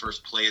suffered on the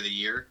first play of the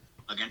year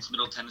against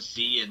Middle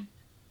Tennessee,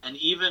 and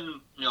even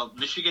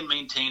Michigan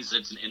maintains that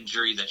it's an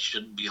injury that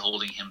shouldn't be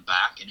holding him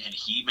back, and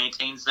he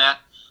maintains that,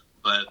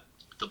 but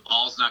the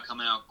ball's not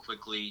coming out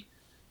quickly.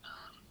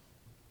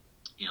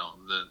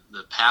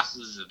 The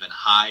passes have been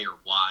high or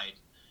wide.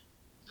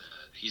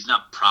 He's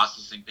not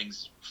processing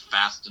things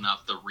fast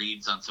enough. The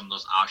reads on some of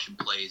those option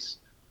plays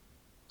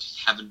just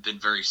haven't been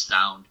very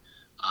sound.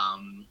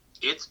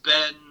 It's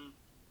been,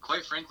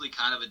 quite frankly,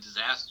 kind of a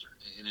disaster.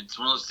 And it's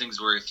one of those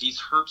things where if he's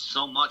hurt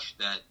so much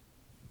that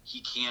he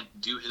can't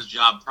do his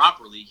job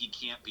properly, he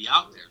can't be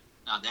out there.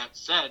 Now, that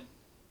said,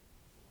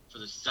 for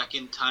the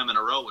second time in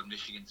a row when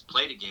Michigan's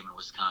played a game in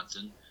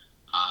Wisconsin,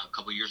 a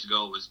couple years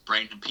ago it was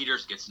Brandon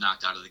Peters gets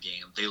knocked out of the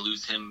game. They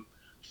lose him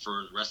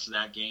for the rest of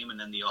that game, and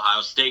then the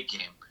Ohio State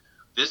game.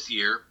 This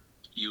year,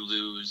 you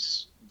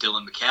lose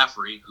Dylan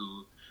McCaffrey,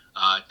 who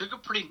took a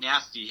pretty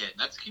nasty hit. And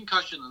that's a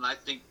concussion that I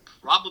think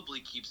probably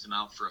keeps him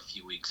out for a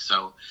few weeks.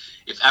 So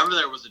if ever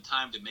there was a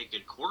time to make a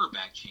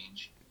quarterback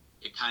change,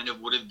 it kind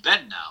of would have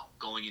been now,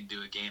 going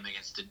into a game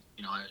against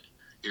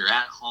you're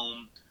at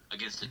home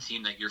against a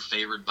team that you're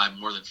favored by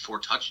more than 4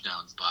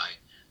 touchdowns by.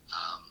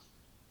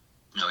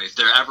 If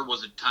there ever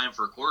was a time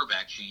for a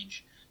quarterback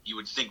change, you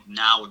would think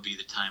now would be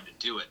the time to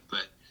do it.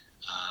 But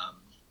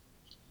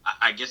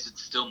I guess it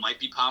still might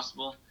be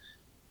possible.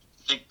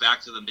 Think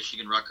back to the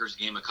Michigan-Rutgers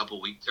game a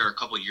couple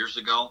years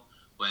ago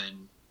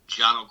when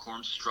John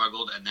O'Korn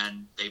struggled, and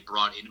then they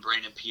brought in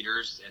Brandon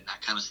Peters, and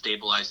that kind of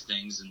stabilized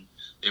things, and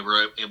they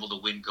were able to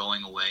win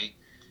going away.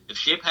 If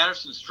Shea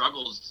Patterson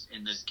struggles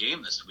in this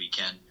game this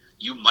weekend,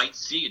 you might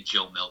see a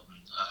Joe Milton,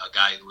 a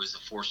guy who is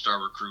a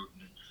 4-star recruit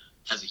and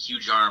has a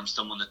huge arm,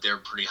 someone that they're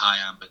pretty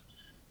high on, but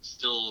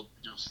still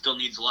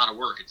needs a lot of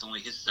work. It's only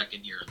his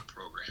second year in the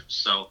program,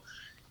 so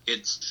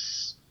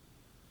it's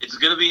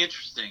going to be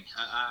interesting.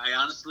 I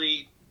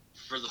honestly,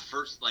 for the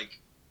first,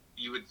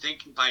 you would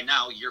think by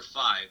now, year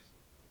 5,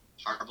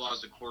 Harbaugh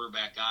is a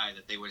quarterback guy,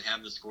 that they would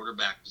have this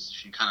quarterback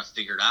position kind of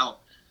figured out,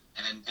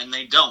 and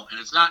they don't. And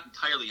it's not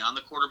entirely on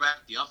the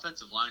quarterback. The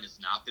offensive line has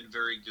not been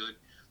very good.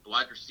 The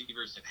wide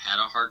receivers have had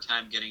a hard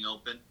time getting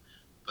open,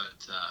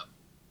 but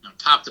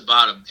top to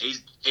bottom,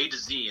 A to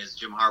Z, as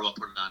Jim Harbaugh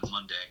put it on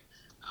Monday,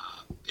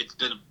 it's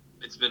been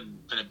been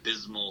an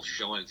abysmal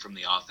showing from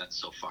the offense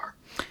so far.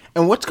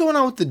 And what's going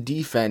on with the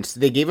defense?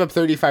 They gave up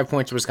 35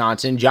 points to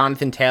Wisconsin.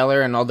 Jonathan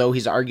Taylor, and although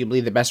he's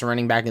arguably the best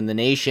running back in the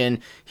nation,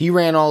 he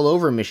ran all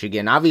over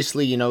Michigan.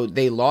 Obviously,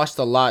 they lost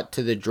a lot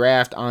to the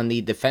draft on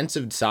the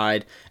defensive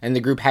side, and the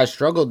group has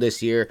struggled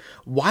this year.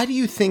 Why do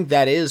you think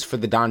that is for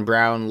the Don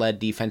Brown-led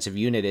defensive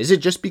unit? Is it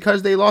just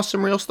because they lost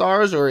some real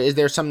stars, or is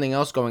there something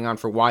else going on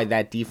for why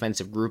that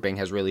defensive grouping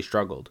has really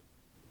struggled?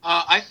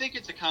 I think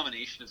it's a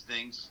combination of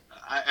things.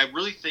 I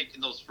really think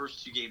in those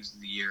first 2 games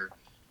of the year,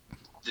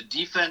 the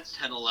defense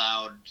had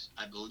allowed,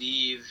 I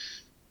believe,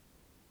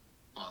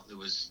 it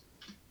was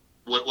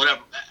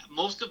whatever.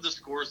 Most of the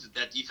scores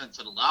that defense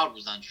had allowed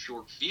was on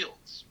short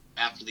fields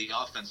after the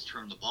offense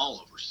turned the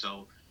ball over.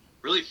 So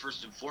really,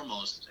 first and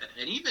foremost,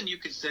 and even you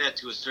could say that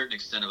to a certain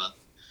extent about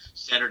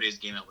Saturday's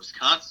game at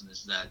Wisconsin,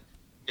 is that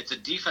it's a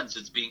defense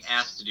that's being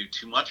asked to do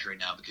too much right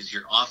now because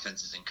your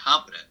offense is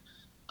incompetent.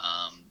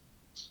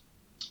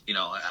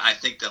 I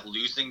think that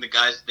losing the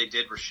guys that they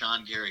did,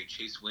 Rashawn Gary,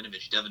 Chase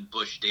Winovich, Devin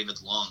Bush,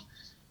 David Long,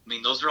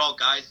 those are all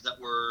guys that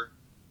were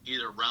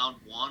either round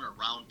 1 or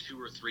round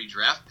 2 or 3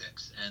 draft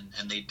picks,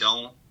 and they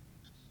don't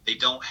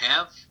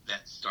have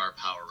that star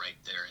power right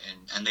there,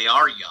 and they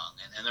are young,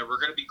 and there were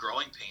going to be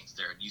growing pains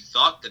there. And you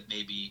thought that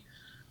maybe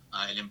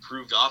an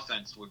improved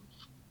offense would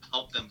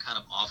help them kind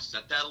of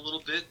offset that a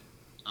little bit,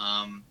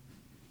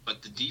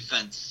 but the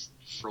defense,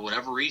 for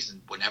whatever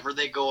reason, whenever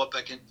they go up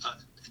against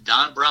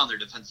Don Brown, their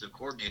defensive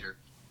coordinator,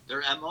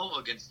 their MO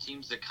against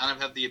teams that kind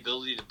of have the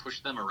ability to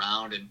push them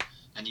around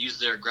and use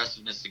their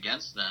aggressiveness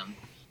against them,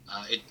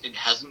 it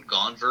hasn't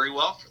gone very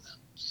well for them.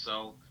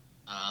 So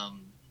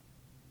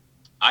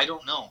I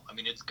don't know.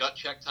 It's gut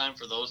check time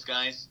for those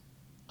guys.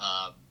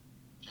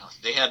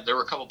 There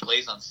were a couple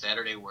plays on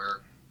Saturday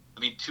where,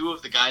 2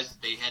 of the guys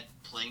that they had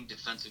playing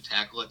defensive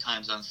tackle at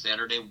times on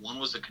Saturday, one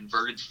was a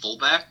converted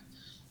fullback,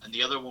 and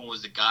the other one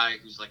was a guy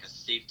who's like a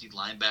safety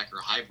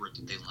linebacker hybrid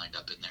that they lined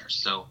up in there.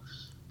 So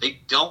they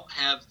don't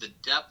have the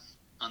depth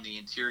on the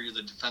interior of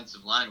the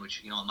defensive line,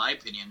 which, in my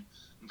opinion,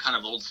 I'm kind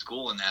of old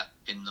school in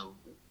the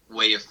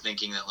way of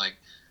thinking that, like,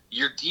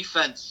 your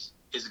defense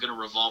is going to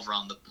revolve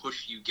around the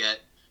push you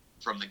get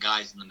from the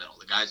guys in the middle,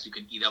 the guys who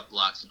can eat up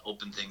blocks and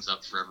open things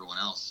up for everyone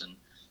else. And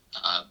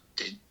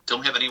they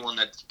don't have anyone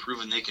that's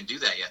proven they can do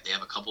that yet. They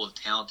have a couple of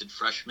talented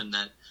freshmen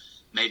that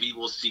maybe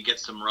we'll see get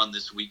some run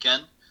this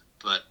weekend,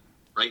 but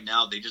right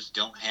now they just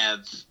don't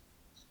have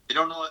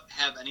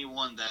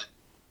anyone that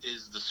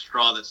is the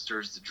straw that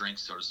stirs the drink,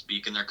 so to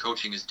speak, and their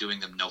coaching is doing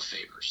them no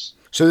favors.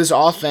 So this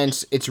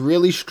offense, it's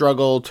really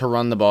struggled to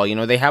run the ball.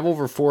 They have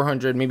over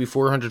 400, maybe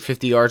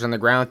 450 yards on the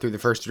ground through the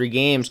first 3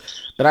 games,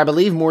 but I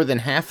believe more than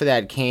half of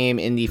that came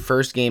in the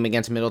first game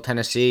against Middle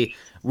Tennessee.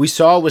 We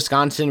saw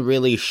Wisconsin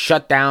really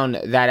shut down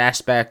that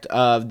aspect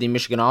of the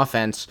Michigan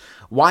offense.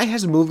 Why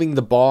has moving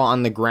the ball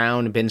on the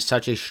ground been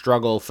such a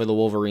struggle for the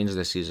Wolverines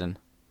this season?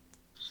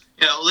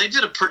 Yeah, well, they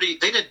did a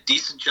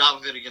decent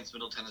job of it against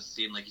Middle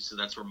Tennessee, and like you said,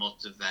 that's where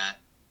most of that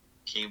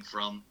came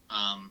from.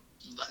 I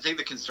think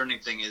the concerning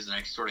thing is, and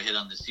I sort of hit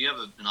on this, you have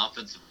an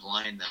offensive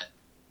line that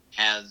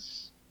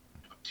has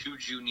 1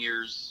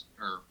 junior,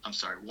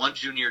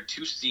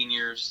 2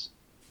 seniors,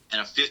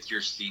 and a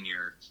 5th-year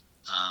senior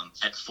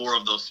at 4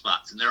 of those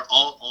spots, and they're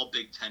all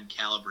Big Ten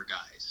caliber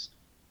guys,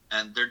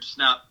 and they're just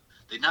not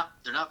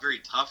very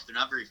tough. They're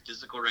not very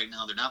physical right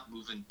now. They're not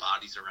moving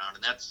bodies around,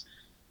 and that's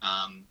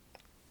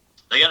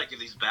they got to give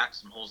these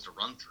backs some holes to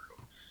run through.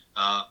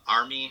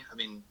 Army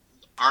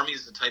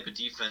is the type of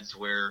defense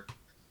where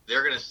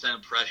they're going to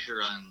send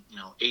pressure on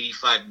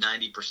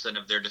 85-90%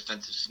 of their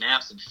defensive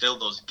snaps and fill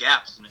those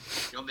gaps, and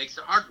it makes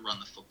it hard to run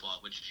the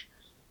football. Which,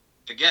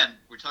 again,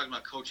 we're talking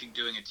about coaching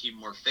doing a team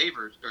more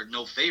favors or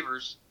no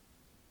favors.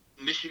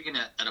 Michigan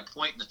at a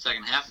point in the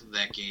second half of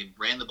that game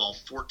ran the ball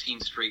 14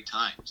 straight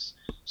times.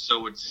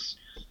 So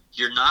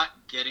you're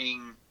not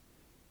getting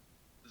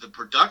the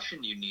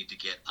production you need to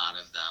get out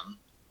of them,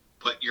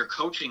 but your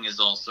coaching is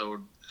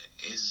also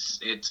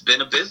it's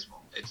been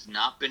abysmal. It's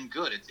not been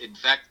good. In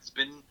fact, it's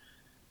been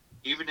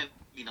even in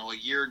a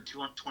year in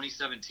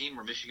 2017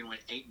 where Michigan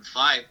went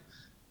 8-5.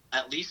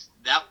 At least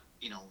that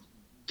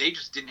they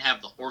just didn't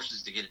have the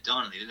horses to get it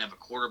done, and they didn't have a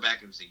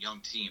quarterback. It was a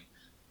young team.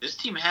 This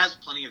team has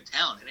plenty of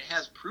talent, and it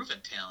has proven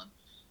talent.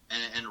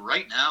 And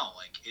right now,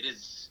 like, it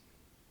is,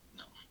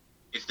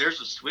 if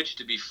there's a switch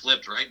to be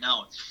flipped right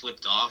now, it's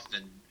flipped off,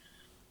 and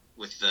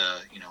with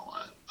a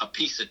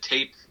piece of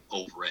tape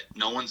over it,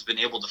 no one's been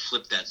able to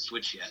flip that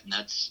switch yet, and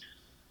that's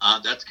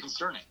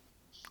concerning.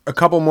 A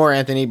couple more,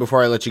 Anthony,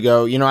 before I let you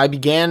go. I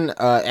began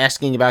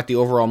asking about the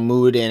overall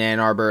mood in Ann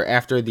Arbor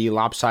after the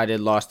lopsided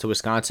loss to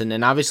Wisconsin,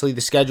 and obviously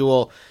the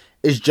schedule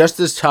is just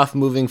as tough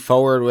moving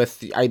forward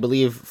with, I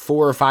believe,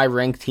 4 or 5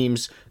 ranked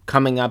teams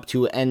coming up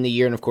to end the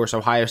year, and of course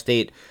Ohio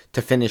State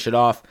to finish it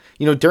off.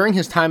 During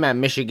his time at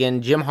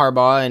Michigan, Jim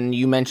Harbaugh, and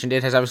you mentioned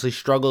it, has obviously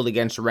struggled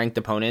against ranked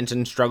opponents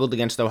and struggled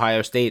against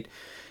Ohio State.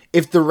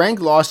 If the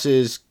ranked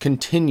losses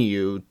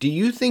continue, do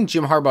you think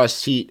Jim Harbaugh's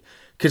seat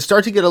could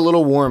start to get a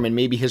little warm, and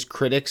maybe his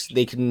critics,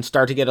 they can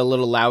start to get a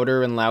little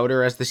louder and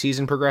louder as the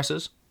season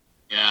progresses?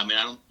 Yeah, I mean,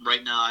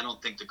 I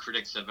don't think the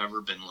critics have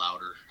ever been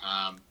louder.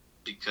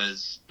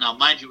 Because now,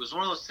 mind you, it was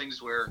one of those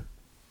things where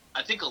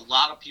I think a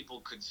lot of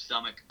people could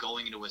stomach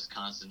going into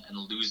Wisconsin and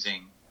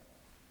losing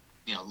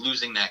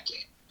that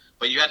game.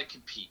 But you had to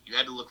compete. You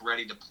had to look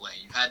ready to play.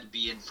 You had to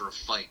be in for a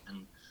fight.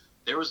 And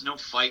there was no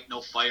fight,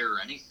 no fire or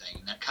anything.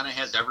 And that kind of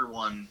has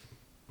everyone,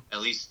 at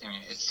least, I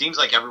mean, it seems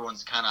like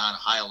everyone's kind of on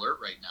high alert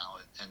right now.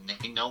 And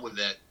they know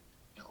that,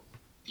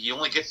 you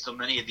only get so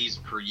many of these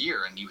per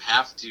year, and you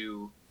have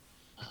to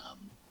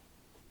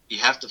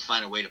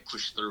find a way to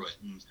push through it.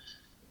 And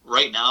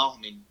right now, I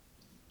mean,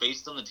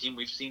 based on the team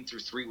we've seen through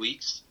 3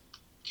 weeks,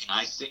 can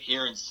I sit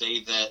here and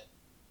say that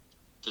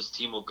this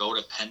team will go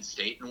to Penn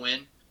State and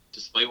win,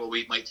 despite what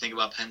we might think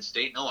about Penn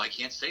State? No, I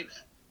can't say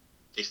that.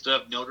 They still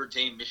have Notre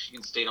Dame,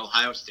 Michigan State,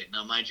 Ohio State.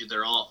 Now, mind you,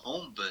 they're all at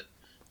home, but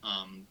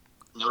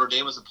Notre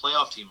Dame was a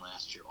playoff team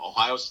last year.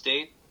 Ohio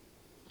State,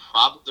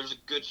 there's a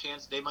good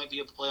chance they might be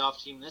a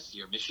playoff team this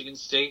year. Michigan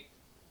State,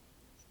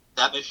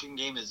 that Michigan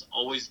game is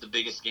always the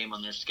biggest game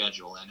on their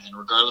schedule, and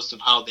regardless of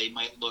how they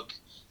might look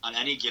on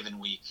any given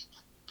week,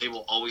 they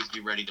will always be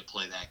ready to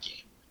play that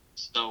game.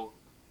 So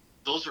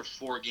those are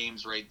 4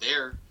 games right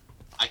there.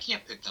 I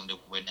can't pick them to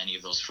win any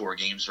of those 4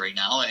 games right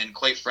now, and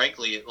quite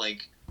frankly,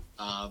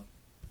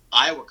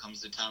 Iowa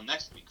comes to town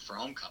next week for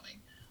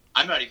homecoming.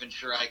 I'm not even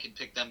sure I can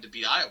pick them to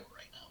beat Iowa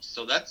right now.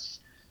 So that's,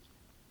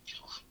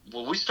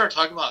 when we start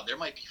talking about there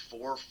might be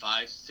 4,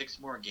 5, 6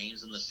 more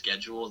games in the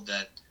schedule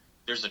that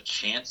there's a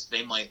chance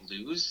they might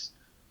lose,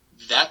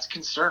 that's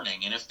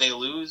concerning. And if they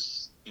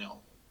lose,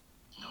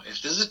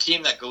 if this is a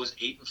team that goes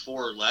 8-4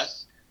 or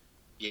less,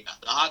 the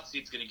hot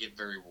seat's going to get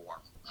very warm.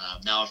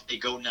 Now, if they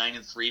go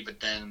 9-3, but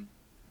then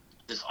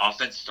this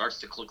offense starts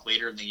to click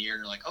later in the year,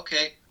 and you're like,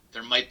 okay,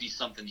 there might be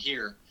something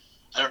here.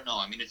 I don't know.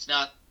 I mean, it's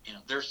not,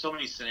 there's so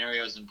many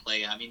scenarios in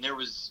play. I mean, there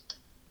was,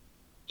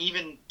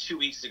 even 2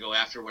 weeks ago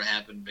after what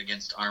happened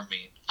against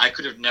Army, I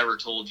could have never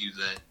told you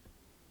that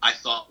I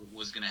thought what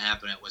was going to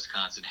happen at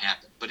Wisconsin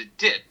happened, but it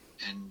did.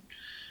 And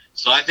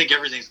so I think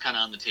everything's kind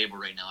of on the table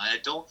right now. I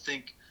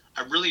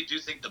really do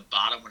think the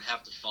bottom would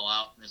have to fall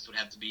out, and this would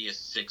have to be a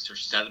 6 or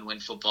 7 win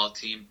football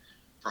team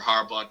for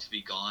Harbaugh to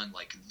be gone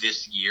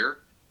this year.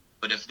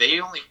 But if they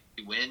only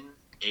win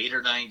 8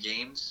 or 9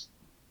 games,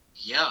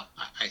 yeah,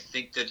 I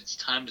think that it's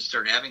time to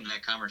start having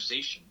that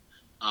conversation.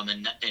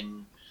 And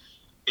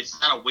it's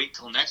not a wait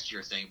till next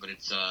year thing, but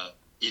it's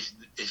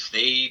if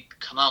they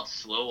come out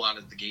slow out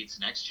of the gates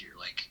next year,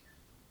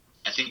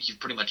 I think you've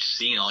pretty much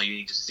seen all you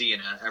need to see.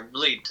 And I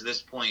really, to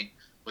this point,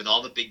 with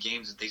all the big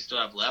games that they still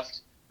have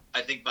left,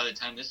 I think by the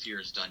time this year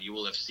is done, you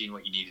will have seen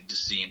what you needed to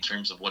see in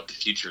terms of what the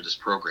future of this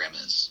program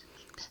is.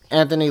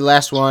 Anthony,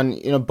 last one.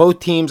 Both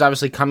teams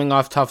obviously coming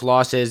off tough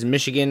losses.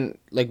 Michigan,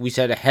 like we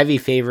said, a heavy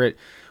favorite.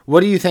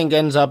 What do you think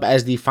ends up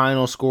as the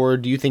final score?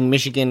 Do you think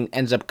Michigan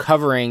ends up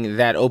covering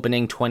that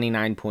opening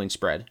 29-point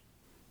spread?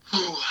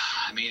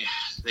 I mean,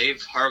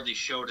 they've hardly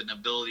showed an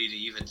ability to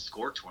even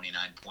score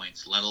 29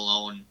 points, let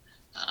alone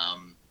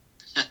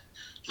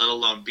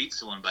beat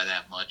someone by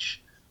that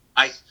much.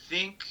 I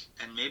think,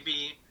 and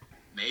maybe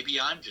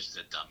I'm just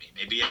a dummy.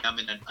 Maybe I'm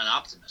an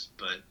optimist,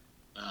 but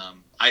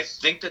I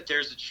think that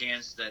there's a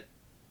chance that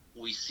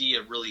we see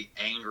a really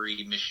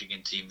angry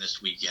Michigan team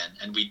this weekend,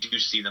 and we do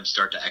see them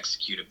start to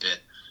execute a bit.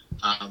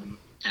 And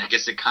I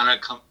guess it kind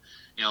of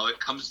it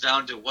comes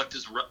down to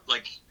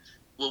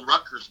will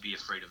Rutgers be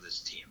afraid of this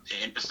team?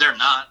 And if they're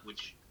not,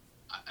 which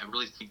I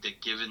really think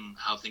that given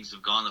how things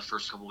have gone the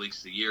first couple of weeks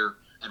of the year,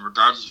 and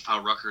regardless of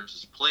how Rutgers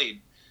has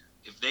played,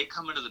 if they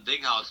come into the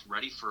big house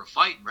ready for a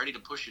fight, ready to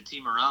push a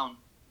team around,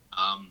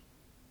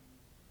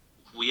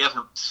 we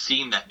haven't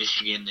seen that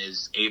Michigan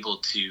is able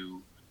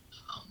to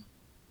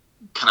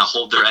kind of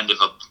hold their end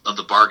of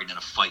the bargain in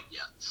a fight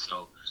yet.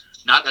 So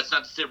that's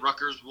not to say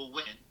Rutgers will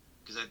win,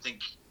 because I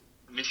think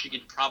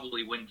Michigan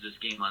probably wins this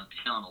game on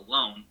talent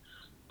alone.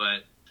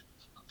 But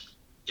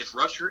if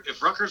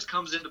Rutgers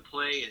comes into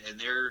play and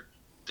they're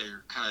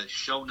kind of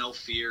show no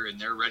fear and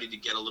they're ready to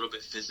get a little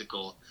bit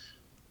physical,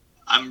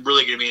 I'm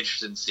really going to be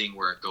interested in seeing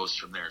where it goes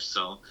from there.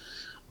 So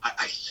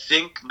I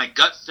think my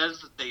gut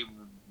says that they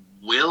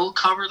will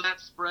cover that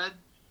spread,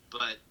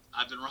 but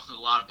I've been wrong a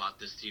lot about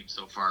this team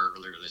so far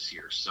earlier this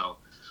year. So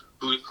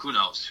who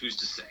knows? Who's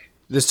to say?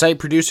 The site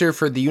producer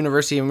for the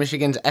University of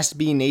Michigan's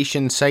SB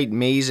Nation site,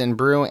 Maize and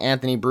Brew,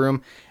 Anthony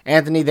Broom.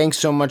 Anthony, thanks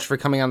so much for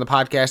coming on the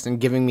podcast and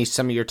giving me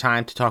some of your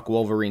time to talk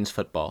Wolverines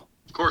football.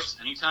 Of course,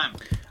 anytime.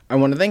 I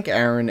want to thank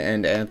Aaron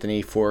and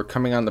Anthony for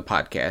coming on the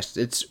podcast.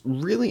 It's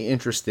really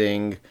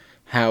interesting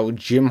how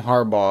Jim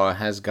Harbaugh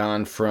has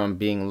gone from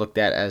being looked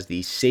at as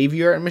the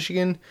savior at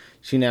Michigan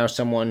to now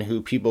someone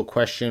who people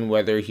question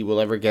whether he will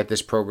ever get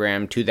this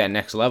program to that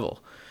next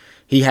level.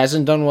 He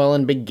hasn't done well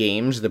in big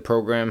games. The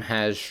program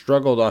has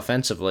struggled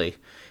offensively.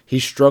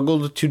 He's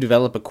struggled to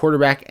develop a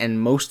quarterback,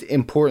 and most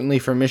importantly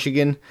for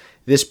Michigan,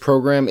 this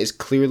program is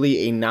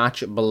clearly a notch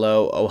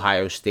below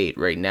Ohio State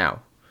right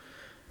now.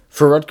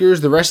 For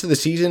Rutgers, the rest of the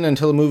season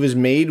until a move is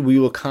made, we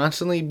will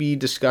constantly be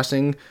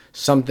discussing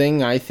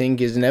something I think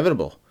is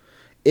inevitable.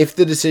 If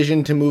the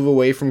decision to move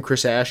away from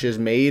Chris Ash is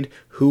made,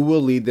 who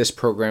will lead this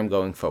program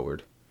going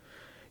forward?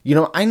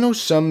 I know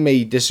some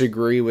may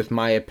disagree with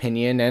my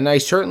opinion, and I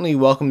certainly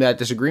welcome that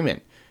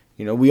disagreement.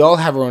 We all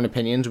have our own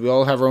opinions. We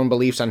all have our own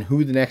beliefs on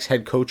who the next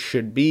head coach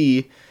should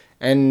be,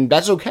 and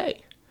that's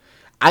okay.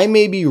 I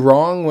may be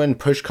wrong when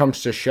push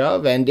comes to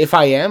shove, and if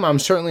I am, I'm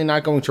certainly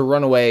not going to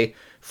run away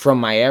from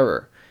my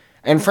error.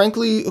 And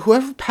frankly,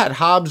 whoever Pat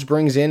Hobbs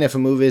brings in if a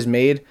move is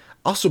made,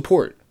 I'll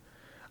support.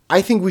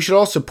 I think we should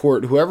all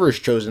support whoever is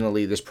chosen to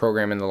lead this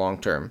program in the long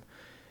term.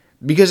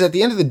 Because at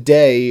the end of the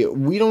day,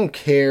 we don't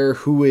care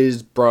who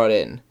is brought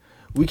in.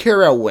 We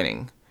care about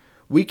winning.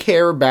 We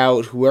care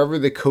about whoever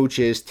the coach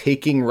is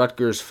taking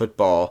Rutgers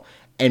football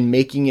and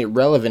making it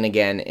relevant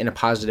again in a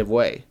positive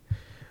way.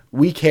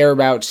 We care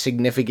about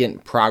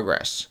significant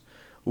progress.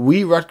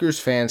 We Rutgers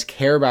fans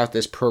care about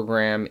this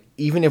program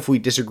even if we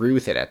disagree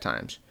with it at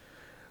times.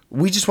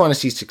 We just want to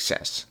see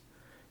success.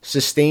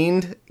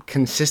 Sustained,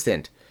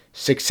 consistent,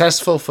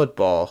 successful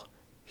football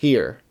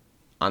here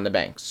on the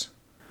Banks.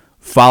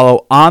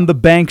 Follow On the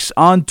Banks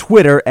on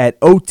Twitter at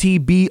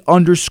OTB_SB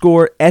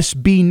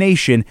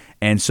Nation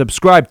and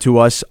subscribe to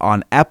us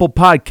on Apple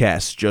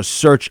Podcasts. Just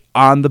search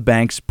On the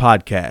Banks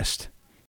Podcast.